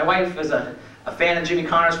 My wife is a fan of Jimmy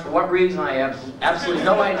Connors. For what reason, I have absolutely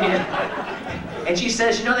no idea. And she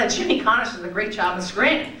says, you know that Jimmy Connors does a great job in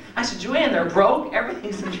Scranton. I said, Joanne, they're broke,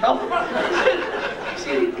 everything's in trouble.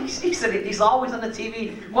 He said, he's always on the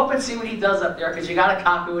TV. Go up and see what he does up there, because you got to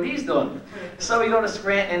copy what he's doing. So we go to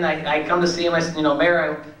Scranton, and I come to see him. I said, you know,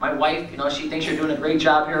 Mayor, my wife, you know, she thinks you're doing a great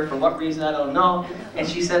job here. For what reason, I don't know. And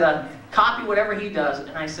she said, copy whatever he does.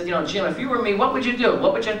 And I said, you know, Jim, if you were me, what would you do?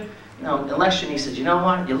 What would you, you know, election? He said, you know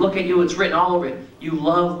what? You look at you, it's written all over it. You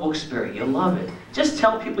love Wilkes-Barre. You love it. Just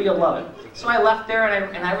tell people you love it. So I left there,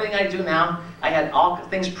 and everything I do now, I had all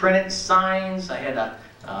things printed, signs, I had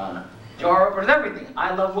jar openers, everything.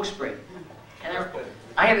 I love Wilkes-Barre. And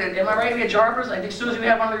I had, am I right to get jar openers? I think as soon as we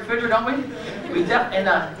have one in the refrigerator, don't we?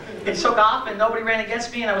 It took off, and nobody ran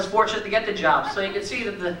against me, and I was fortunate to get the job. So you can see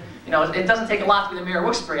that you know, it doesn't take a lot to be the mayor of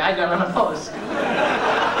Wilkes-Barre. I got unopposed.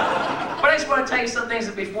 But I just want to tell you some things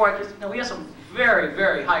that before, because you know, we have some very,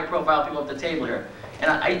 very high-profile people at the table here,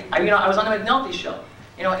 and you know, I was on the McDonouth show.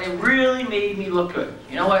 You know, it really made me look good.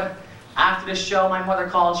 You know what? After this show, my mother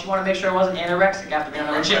called. She wanted to make sure I wasn't anorexic after being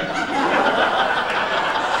on the gym.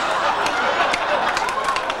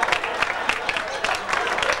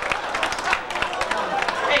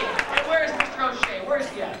 Hey, where's Mr. O'Shea? Where's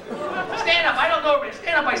he at? Stand up. I don't know over there.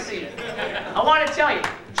 Stand up. I see it. I want to tell you,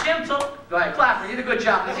 Jim took. Go ahead, Clapper. You did a good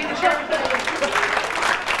job. Is he the champion?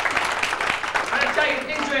 I'm going to tell you,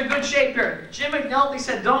 things are in good shape here. Jim McDonouth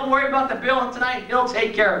said, don't worry about the bill tonight. He'll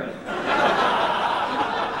take care of it.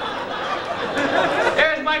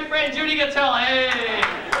 There's my friend Judy Gattell. Hey!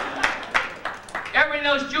 Everybody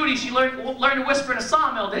knows Judy. She learned to whisper in a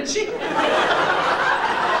sawmill, didn't she? Judy,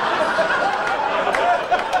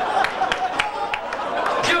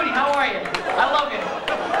 how are you? I love you.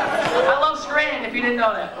 I love Scranton, if you didn't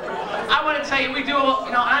know that. I want to tell you, we do,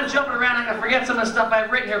 you know, I'm jumping around. I'm going to forget some of the stuff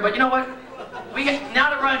I've written here, but you know what? Now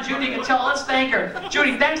that we're on Judy Gattell, let's thank her.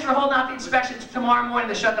 Judy, thanks for holding out the inspection tomorrow morning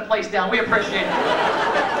to shut the place down. We appreciate it.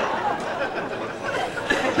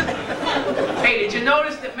 Hey, did you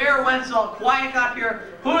notice that Mayor Wenzel, quiet up here,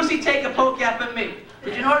 who does he take a poke at but me?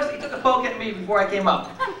 Did you notice he took a poke at me before I came up?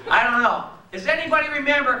 I don't know. Does anybody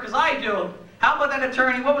remember, because I do, how about that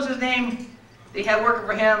attorney, what was his name? They had working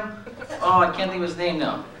for him. Oh, I can't think of his name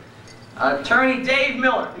now. Attorney Dave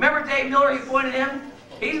Miller. Remember Dave Miller, he appointed him?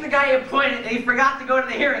 He's the guy he appointed, and he forgot to go to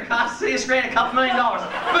the hearing. Cost the city of Scranton $2 million.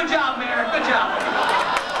 Good job, Mayor. Good job.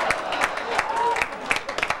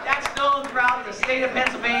 That's known throughout the state of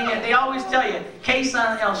Pennsylvania. They always tell you, case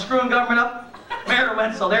on, you know, screwing government up. Mayor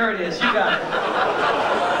Wenzel, there it is. You got it.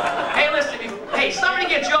 Hey, listen. Hey, somebody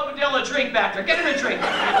get Joe Vadella a drink back there. Get him a drink.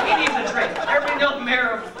 He needs a drink. Everybody knows the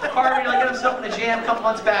mayor of Carbondale got himself in a jam a couple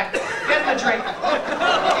months back. Get him a drink.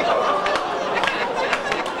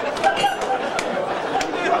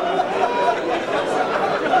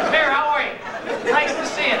 Mayor, how are you? Nice to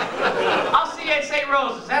see you. I'll see you at St.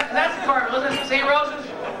 Rose's. That's the Carbondale, isn't it? St. Rose's?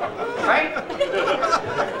 Right?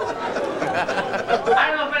 I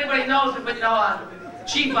don't know if anybody knows it, but you know,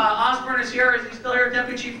 Chief Osborne is here. Is he still here?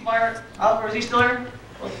 Deputy Chief of Fire Osborne, is he still here?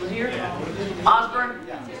 Was he here? Osborne?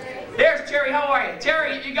 There's Terry. How are you?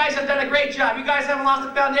 Terry, you guys have done a great job. You guys haven't lost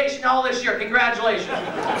the foundation all this year. Congratulations.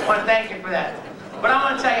 I want to thank you for that. But I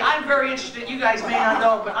want to tell you, I'm very interested. You guys may not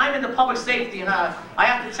know, but I'm into public safety, and I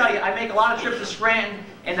have to tell you, I make a lot of trips to Scranton,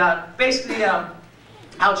 and basically,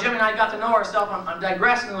 how Jim and I got to know ourselves, I'm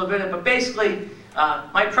digressing a little bit, but basically,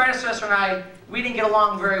 my predecessor and I, we didn't get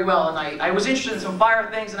along very well, and I was interested in some fire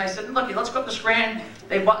things, and I said, look, let's go up to Scranton.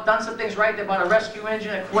 They've done some things right. They bought a rescue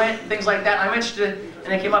engine, a Quint, and things like that. I'm interested,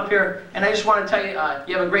 and I came up here, and I just want to tell you,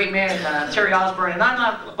 you have a great man, Terry Osborne, and I'm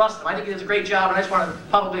not busting him. I think he does a great job, and I just want to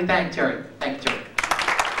publicly thank Terry. Thank you, Terry.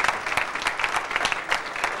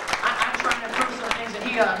 I'm trying to improve some things, and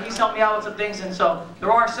he's helped me out with some things, and so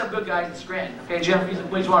there are some good guys in Scranton. Okay, Jim,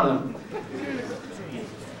 he's one of them.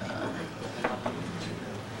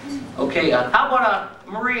 Okay, how about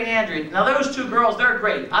Marie and Andrea? Now those two girls, they're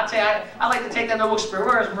great. I'll tell you, I like to take them to Wilkes-Barre.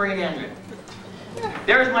 Where is Marie and Andrea?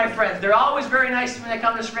 There's my friends. They're always very nice to me when they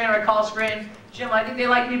come to Scranton or I call Scranton. Jim, I think they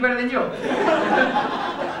like me better than you.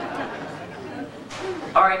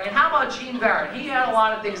 All right, and how about Gene Barrett? He had a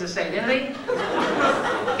lot of things to say, didn't he?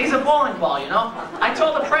 He's a bowling ball, you know? I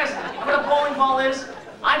told the president, you know what a bowling ball is?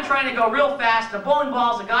 I'm trying to go real fast, and a bowling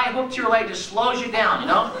ball is a guy hooked to your leg just slows you down, you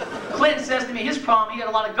know? Clinton says to me, his problem, he had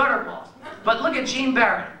a lot of gutter balls. But look at Gene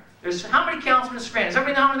Barrett. There's how many councilmen in Scranton? Does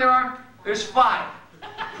everybody know how many there are? There's 5.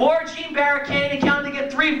 Poor Gene Barrett can't even count to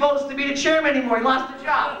get 3 votes to be the chairman anymore. He lost the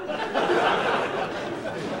job.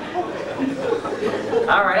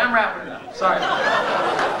 All right, I'm wrapping it up. Sorry.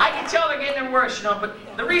 I can tell they're getting it worse, you know, but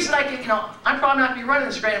the reason I can, you know, I'm probably not going to be running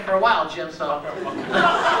in Scranton for a while, Jim, so.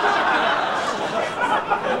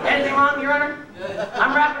 Anything wrong, Your Honor?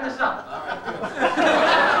 I'm wrapping this up.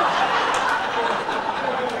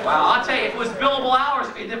 Wow, I'll tell you, if it was billable hours,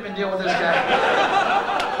 it'd be a different deal with this guy.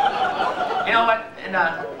 You know what? And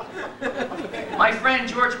my friend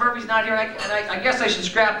George Murphy's not here, and I guess I should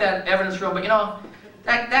scrap that evidence room. But you know,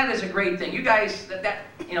 that is a great thing. You guys,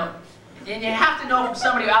 you know, and you have to know from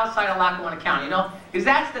somebody outside of Lackawanna County, you know, because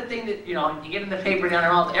that's the thing that you know you get in the paper down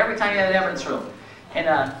there every time you have an evidence room. And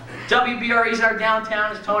WBRE's in our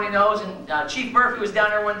downtown, as Tony knows, and Chief Murphy was down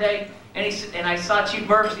there one day, and I saw Chief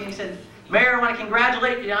Murphy, and he said, Mayor, I want to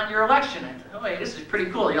congratulate you on your election. I said, oh, wait, this is pretty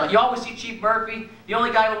cool. You know, you always see Chief Murphy. The only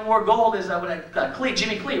guy with more gold is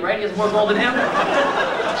Jimmy Clee, right? He has more gold than him.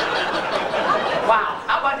 Wow,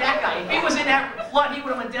 how about that guy? If he was in that flood, he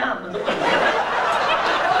would have went down. The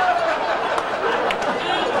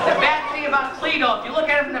bad thing about Clee, though, if you look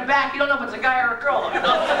at him from the back, you don't know if it's a guy or a girl. You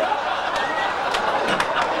know?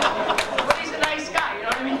 But he's a nice guy, you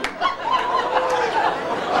know what I mean?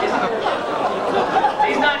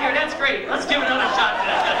 He's not here, that's great. Let's give another shot to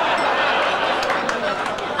that.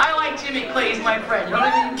 I like Jimmy Clee, he's my friend, you know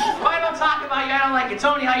what I mean? If I don't talk about you, I don't like you.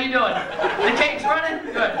 Tony, how you doing? The cake's running?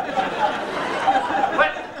 Good.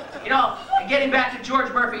 But, you know, getting back to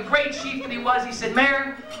George Murphy, great chief that he was, he said,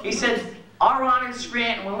 Mayor, he said, our honor in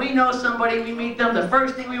Scranton, when we know somebody, we meet them, the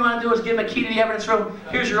first thing we want to do is give them a key to the evidence room.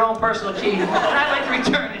 Here's your own personal key. And I'd like to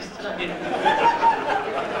return this tonight.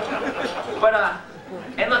 But,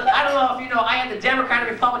 and look, I don't know if you know, I had the Democrat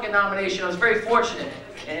and Republican nomination. I was very fortunate.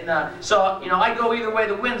 And so, you know, I go either way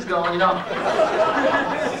the wind's going, you know.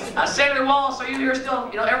 Senator Wallace, are you here still?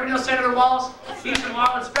 You know, everybody knows Senator Wallace? He's from the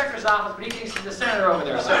Law Inspector's office, but he thinks he's the senator over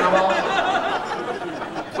there, Senator Wallace.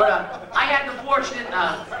 But I had the fortunate,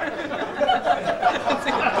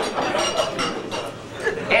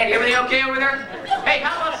 Andy, everything okay over there? Hey,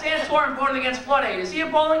 how about Santorum voting against flood aid? Is he a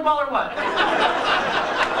bowling ball or what? Really,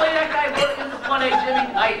 that guy voted against the flood aid,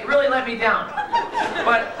 Jimmy? It really let me down.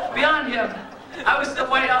 But beyond him, I was at the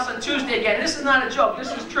White House on Tuesday again. And this is not a joke,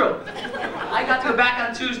 this is true. I got to go back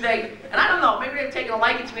on Tuesday, and I don't know, maybe they've taken a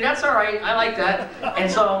liking to me. That's all right, I like that. And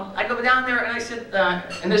so I go down there and I said,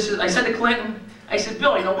 I said to Clinton, I said,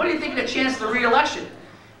 Bill, you know, what do you think of the chance of the re-election?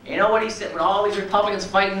 You know what he said, with all these Republicans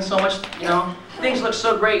fighting so much, you know, things look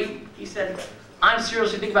so great. He said, I'm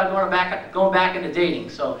seriously thinking about going back into dating.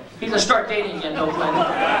 So he's gonna start dating again, Bill Clinton.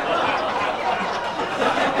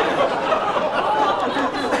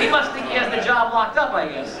 He must think he has the job locked up, I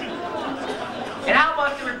guess. And how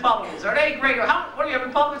about the Republicans? Are they great? Or what are you,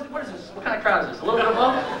 Republicans? What is this? What kind of crowd is this? A little bit of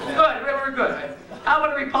both? Good, we're good. How How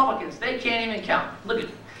about the Republicans? They can't even count. Look at it.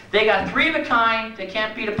 They got 3 of a kind, they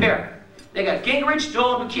can't beat a pair. They got Gingrich,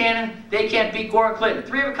 Dole, Buchanan, they can't beat Gore and Clinton.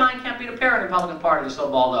 3 of a kind can't beat a pair in the Republican Party, they're so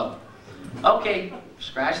balled up. Okay,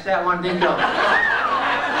 scratch that one, didn't go.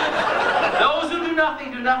 Those who do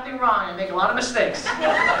nothing wrong and make a lot of mistakes.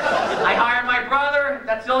 I hired my brother,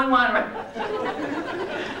 that's the only one, right?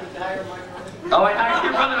 Oh, I hired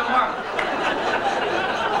your brother tomorrow.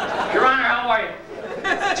 Your Honor, how are you?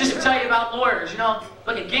 Just to tell you about lawyers, you know,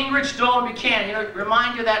 look at Gingrich, Dole, and Buchanan, you know,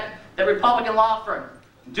 remind you that the Republican law firm,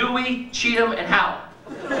 Dewey, Cheatham, and Howell.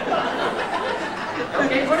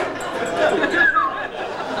 Okay, buddy?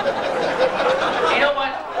 You know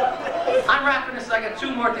what? I'm wrapping this, I got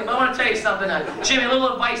 2 more things, but I want to tell you something. Jimmy, a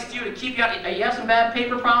little advice to you to keep you out. You have some bad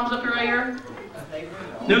paper problems up here right here?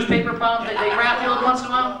 Newspaper problems? They wrap you every once in a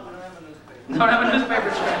while? Don't have a newspaper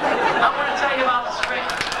screen. I want to tell you about the screen.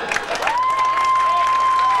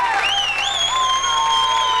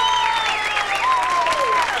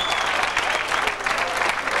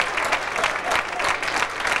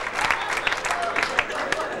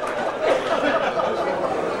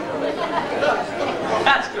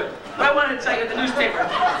 That's good. But I wanted to tell you the newspaper.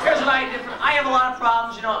 Here's what I did. I have a lot of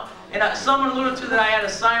problems, you know. And someone alluded to that I had a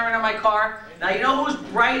siren in my car. Now, you know whose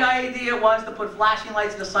bright idea it was to put flashing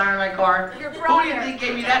lights in the siren in my car? Who do you think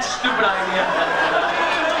gave me that stupid idea?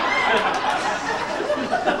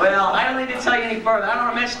 Well, I don't need to tell you any further. I don't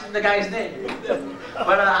want to mention the guy's name.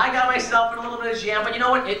 But I got myself in a little bit of jam. But you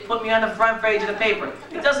know what? It put me on the front page of the paper.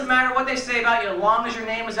 It doesn't matter what they say about you as long as your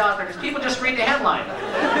name is out there. Because people just read the headline.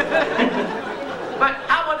 But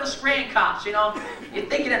how about the Scranton cops, you know? You're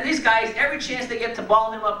thinking that these guys, every chance they get to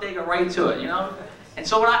ball him up, they go right to it, you know? And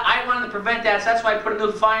so what I wanted to prevent that, so that's why I put a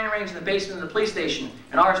new firing range in the basement of the police station,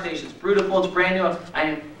 in our station. It's beautiful, it's brand new.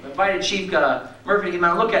 I invited Chief Murphy to come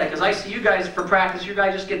out and look at it, because I see you guys for practice, you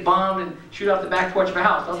guys just get bombed and shoot off the back porch of your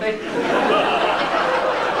house, don't they?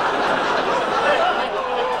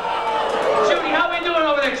 Judy, how we doing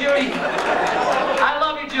over there, Judy? I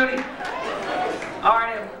love you, Judy. All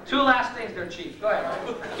right, 2 last things there, Chief. Go ahead.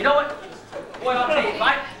 You know what? Boy, I'll tell you,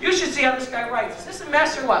 you should see how this guy writes. Is this a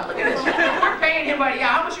mess or what? Look at this. We're paying him by the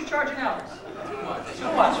hour. How much are you charging hours?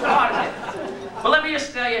 Too much. What is it? But let me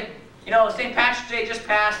just tell you, you know, St. Patrick's Day just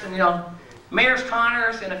passed, and, you know, Mayor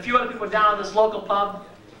Connors and a few other people down at this local pub.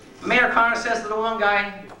 Mayor Connors says to the one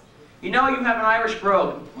guy, you know you have an Irish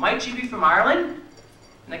brogue. Might you be from Ireland?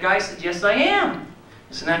 And the guy said, yes, I am.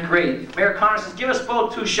 Isn't that great? Mayor Connors says, give us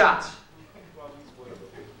both 2 shots.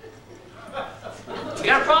 You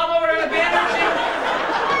got a problem over there in the band, don't you?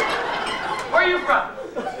 Where are you from?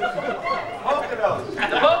 Poconos.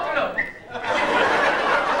 The Poconos.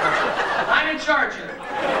 I'm in charge here.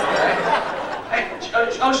 Hey,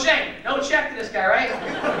 O'Shea, no check to this guy, right?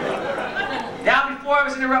 Now before I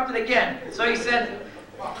was interrupted again. So he said,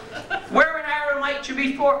 where in Ireland might you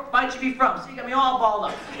be from? So he got me all balled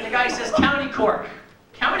up. And the guy says, County Cork.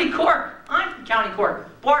 County Cork? I'm from County Cork.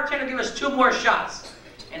 Bartender, give us 2 more shots.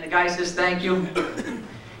 And the guy says, thank you.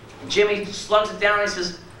 Jimmy slugs it down and he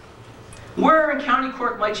says, where in County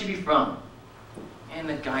Cork might you be from? And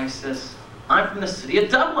the guy says, I'm from the city of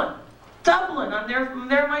Dublin. Dublin, I'm from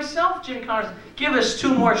there myself, Jimmy Connors. Give us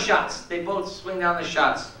 2 more shots. They both swing down the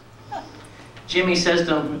shots. Jimmy says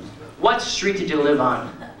to him, what street did you live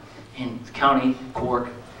on? In County Cork,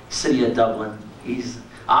 city of Dublin. We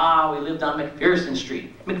lived on McPherson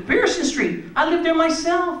Street. McPherson Street, I lived there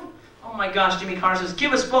myself. Oh my gosh, Jimmy Connors says,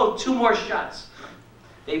 give us both 2 more shots.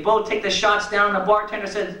 They both take the shots down, and the bartender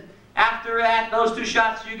says, after that, those 2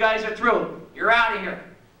 shots, you guys are through. You're out of here.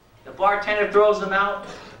 The bartender throws them out,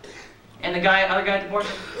 and the other guy at the bar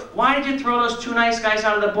says, why did you throw those 2 nice guys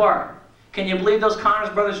out of the bar? Can you believe those Connors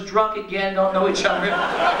brothers drunk again, don't know each other?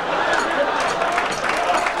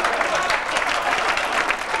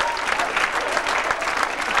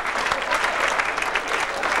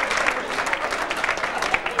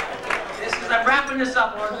 I'm wrapping this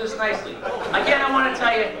up. I want to do this nicely. Again, I want to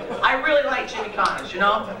tell you, I really like Jimmy Connors, you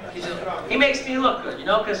know? He makes me look good, you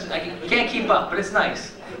know, because I can't keep up, but it's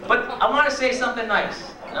nice. But I want to say something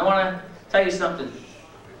nice. And I want to tell you something.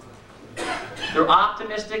 There are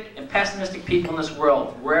optimistic and pessimistic people in this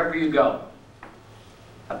world, wherever you go.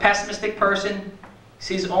 A pessimistic person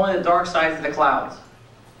sees only the dark sides of the clouds,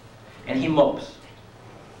 and he mopes.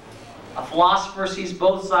 A philosopher sees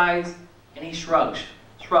both sides, and he shrugs,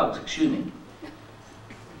 excuse me.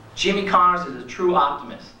 Jimmy Connors is a true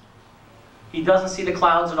optimist. He doesn't see the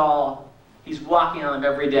clouds at all. He's walking on them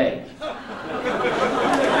every day. I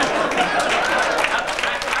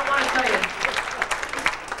want to tell you,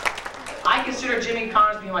 I consider Jimmy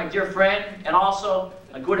Connors to be my dear friend, and also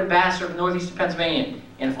a good ambassador of northeastern Pennsylvania.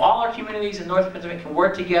 And if all our communities in northern Pennsylvania can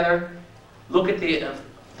work together, look at the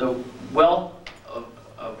wealth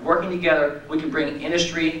of working together, we can bring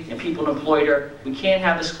industry and people employed here. We can't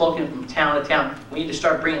have this cloaking from town to town. We need to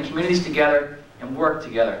start bringing communities together and work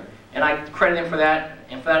together. And I credit him for that,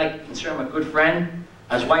 and for that I consider him a good friend.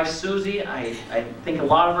 His wife Susie, I think a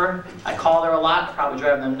lot of her. I call her a lot, probably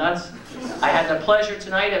driving them nuts. I had the pleasure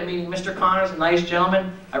tonight of meeting Mr. Connors, a nice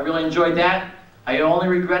gentleman. I really enjoyed that. I only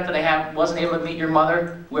regret that I wasn't able to meet your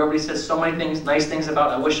mother, who everybody says so many things, nice things about.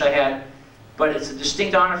 I wish I had. But it's a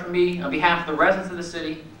distinct honor for me on behalf of the residents of the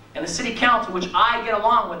city and the city council, which I get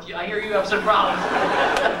along with. I hear you have some problems.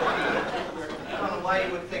 I don't know why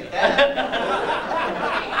you would think that.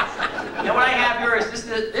 Now what I have here is this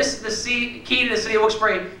is the key to the city of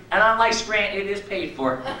Wilkes-Barre, and unlike Scranton, it is paid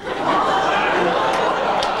for. The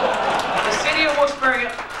city of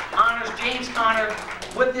Wilkes-Barre honors James Connor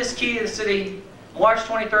with this key to the city, March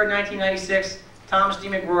 23rd, 1996, Thomas D.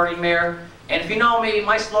 McGroarty, Mayor. And if you know me,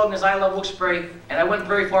 my slogan is I love Wilkes-Barre, and I went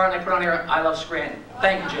very far and I put on here, I love Scranton.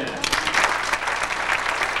 Thank you, Jim.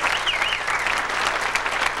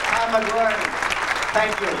 Tom McGroarty,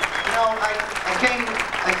 thank you. You know,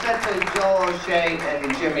 I said to Joe O'Shea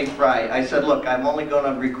and Jimmy Fry, I said, look, I'm only going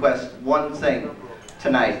to request one thing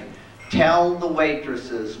tonight. Tell the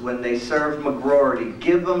waitresses when they serve McGroarty,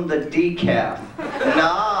 give them the decaf.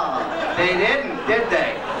 No, they didn't, did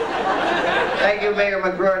they? Thank you, Mayor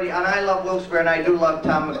McGroarty. And I love Wilkes-Barre, and I do love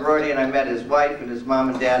Tom McGroarty, and I met his wife and his mom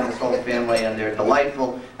and dad and his whole family, and they're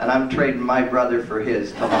delightful, and I'm trading my brother for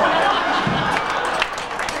his tomorrow.